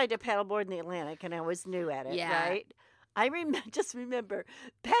I tried to paddleboard in the Atlantic and I was new at it, right? I just remember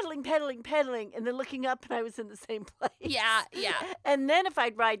paddling, and then looking up, and I was in the same place. Yeah. And then if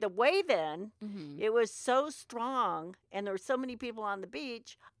I'd ride the wave in, Mm-hmm. it was so strong, and there were so many people on the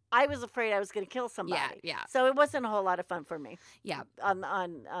beach, I was afraid I was going to kill somebody. Yeah. So it wasn't a whole lot of fun for me. Yeah. On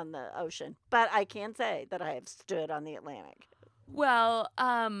the ocean, but I can say that I have stood on the Atlantic. Well,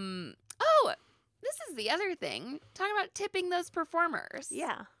 this is the other thing. Talking about tipping those performers.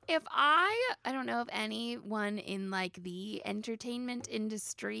 Yeah. If I don't know if anyone in like the entertainment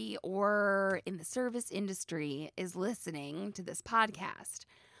industry or in the service industry is listening to this podcast,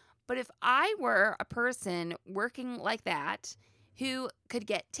 but if I were a person working like that who could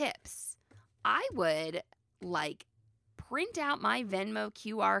get tips, I would like print out my Venmo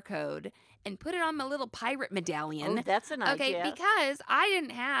QR code and put it on my little pirate medallion. Oh, that's an idea. Okay, because I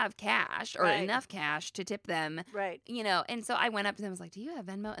didn't have cash or enough cash to tip them. Right. And so I went up to them and was like, do you have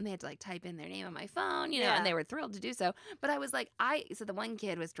Venmo? And they had to like type in their name on my phone, and they were thrilled to do so. But I was like, so the one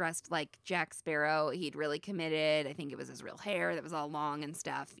kid was dressed like Jack Sparrow. He'd really committed. I think it was his real hair that was all long and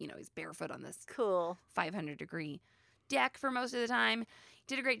stuff. He's barefoot on this Cool. 500-degree deck for most of the time.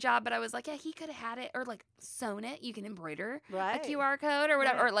 Did a great job, but I was like, yeah, he could have had it or like sewn it. You can embroider a QR code or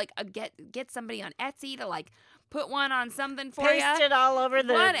whatever, or like get somebody on Etsy to like put one on something for you. Paste it all over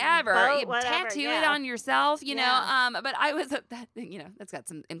the whatever. boat, Tattoo it on yourself, know. But I was that's got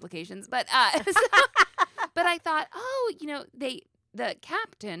some implications. But but I thought, the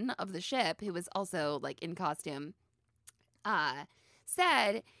captain of the ship, who was also like in costume,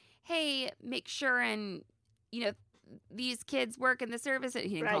 said, hey, make sure and these kids work in the service. He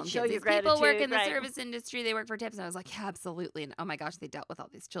didn't call them show kids. your These people work gratitude, in the service industry. They work for tips. And I was like, yeah, absolutely. And oh my gosh, they dealt with all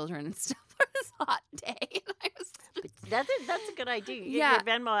these children and stuff for this hot day. And I was That's a good idea. Get your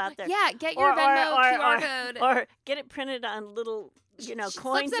Venmo out there. Yeah, get your Venmo QR code. Or get it printed on little coins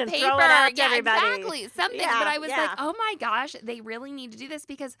Slips of and paper. throw it out to everybody. Exactly. Something. Yeah, but I was like, oh my gosh, they really need to do this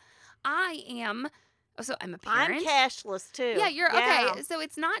because I'm a parent. I'm cashless too. Yeah, you're okay. So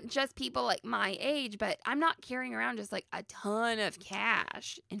it's not just people like my age, but I'm not carrying around just like a ton of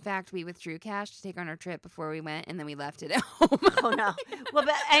cash. In fact, we withdrew cash to take on our trip before we went, and then we left it at home. Oh no. Well,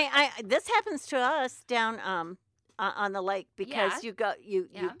 but this happens to us down on the lake because you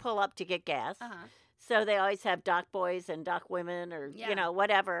pull up to get gas. So they always have dock boys and dock women or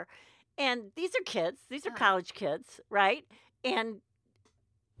whatever. And these are kids. These are college kids, right? And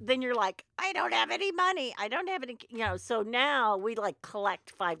then you're like, I don't have any money. I don't have any, so now we like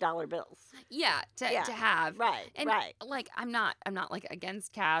collect $5 bills. Yeah, to have. Right, and right. Like I'm not like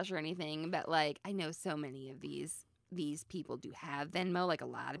against cash or anything, but like I know so many of these people do have Venmo. Like a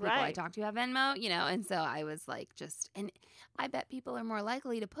lot of people I talk to have Venmo, and so I was like and I bet people are more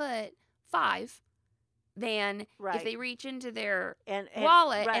likely to put $5 than if they reach into their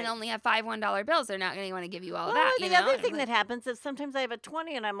wallet and only have $5 $1 bills. They're not going to want to give you all of that. The other thing that happens is sometimes I have a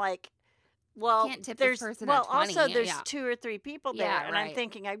 20 and I'm like, well, can't tip this person well, at 20. Also there's 2 or 3 people there, and right. I'm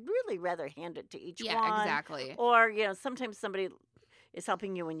thinking I'd really rather hand it to each one. Yeah, exactly. Or sometimes somebody is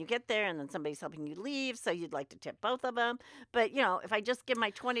helping you when you get there, and then somebody's helping you leave, so you'd like to tip both of them. But if I just give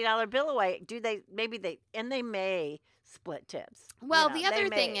my $20 bill away, they may split tips. Well, the other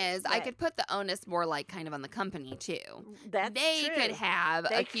thing is I could put the onus more like kind of on the company too. That's they true. could have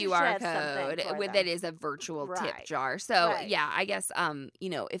They a could QR have something for code that is a virtual tip Right. jar. So Right. yeah, I guess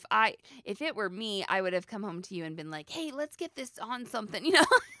if it were me, I would have come home to you and been like, hey, let's get this on something.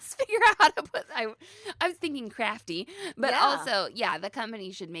 Let's figure out how to put. I was thinking crafty, but also the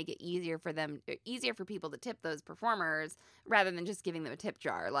company should make it easier for people to tip those performers rather than just giving them a tip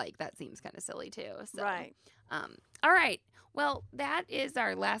jar. Like that seems kind of silly too. So. Right. All right. Well, that is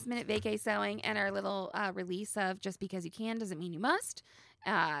our last minute vacay sewing and our little release of Just Because You Can Doesn't Mean You Must,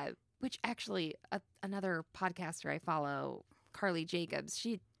 which actually another podcaster I follow, Carly Jacobs,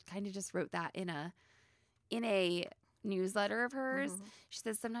 she kind of just wrote that in a newsletter of hers. Mm-hmm. She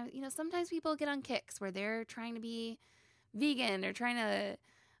says sometimes people get on kicks where they're trying to be vegan or trying to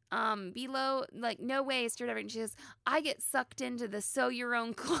be low, like no waste or whatever. And she says, I get sucked into the sew your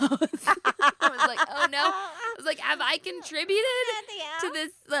own clothes. I was like, oh no. I was like, have I contributed to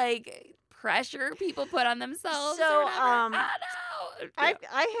this like pressure people put on themselves? So, or whatever?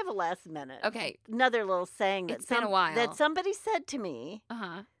 I have a last minute. Okay. Another little saying that It's been a while. that somebody said to me.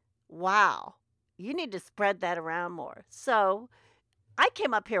 Uh-huh. Wow, you need to spread that around more. So I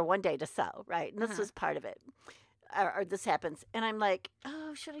came up here one day to sew, right? And this was part of it. Or this happens. And I'm like,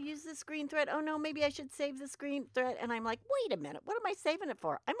 oh, should I use this green thread? Oh, no, maybe I should save this green thread. And I'm like, wait a minute. What am I saving it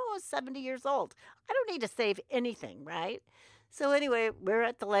for? I'm almost 70 years old. I don't need to save anything, right? So anyway, we're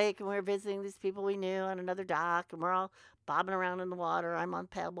at the lake and we're visiting these people we knew on another dock. And we're all bobbing around in the water. I'm on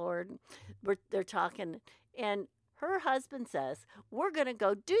paddleboard. They're talking. And her husband says, we're going to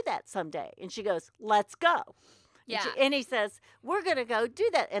go do that someday. And she goes, let's go. Yeah. And he says, we're going to go do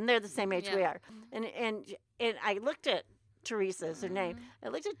that. And they're the same age we Yeah. are. And I looked at Teresa, is her name. I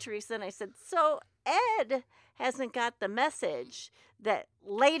looked at Teresa and I said, so Ed hasn't got the message that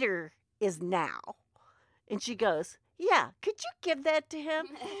later is now. And she goes, yeah, could you give that to him?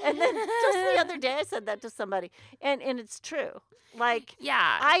 And then just the other day I said that to somebody. And it's true. Like,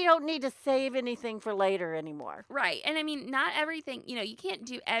 Yeah. I don't need to save anything for later anymore. Right. And I mean, not everything, you can't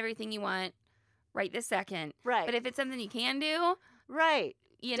do everything you want right this second. Right. But if it's something you can do, Right.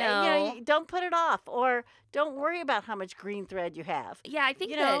 you D- know. you don't put it off, or don't worry about how much green thread you have. Yeah, I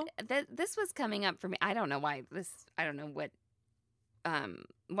think you know? that this was coming up for me. I don't know why I don't know what,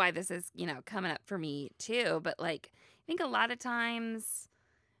 why this is, coming up for me too. But like, I think a lot of times,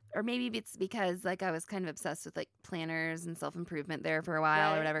 or maybe it's because like I was kind of obsessed with like planners and self-improvement there for a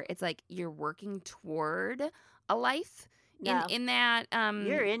while or Right. whatever. It's like you're working toward a life No. in that,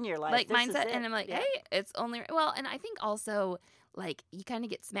 You're in your life. like This is mindset. it. And I'm like, Yeah. hey, it's only, well, and I think also like you kind of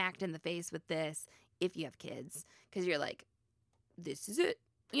get smacked in the face with this if you have kids, because you're like, this is it,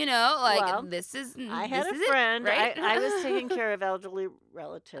 like Well, this is. I had this a is it, friend. right? I was taking care of elderly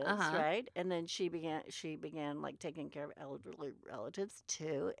relatives, Uh-huh. right? And then she began like taking care of elderly relatives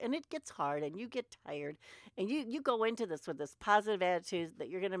too. And it gets hard, and you get tired, and you go into this with this positive attitude that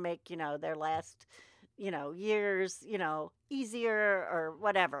you're going to make their last years easier or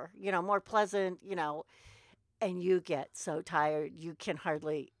whatever, more pleasant, and you get so tired you can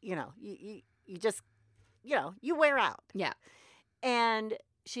hardly, you just you wear out. Yeah. And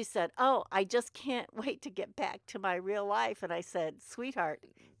she said, oh, I just can't wait to get back to my real life. And I said, sweetheart,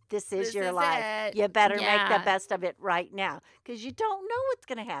 this is This your is life. it. You better make Yeah. the best of it right now, because you don't know what's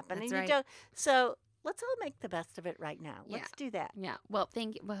going to happen. That's and right. you don't. So let's all make the best of it right now. Yeah. Let's do that. Yeah. Well,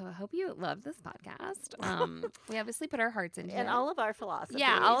 thank you. Well, I hope you love this podcast. We obviously put our hearts into And it. all of our philosophies.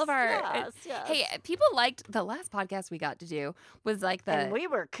 Yeah, all of our. Yes, yes. Hey, people liked the last podcast we got to do was like the and we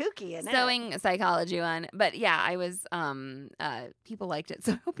were kooky in it. sewing psychology one. But yeah, I was. People liked it,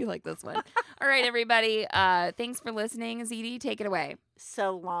 so I hope you like this one. All right, everybody. Thanks for listening. ZD, take it away.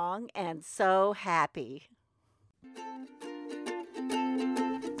 So long and so happy.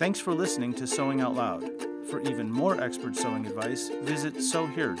 Thanks for listening to Sewing Out Loud. For even more expert sewing advice, visit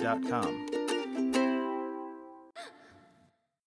sewhere.com.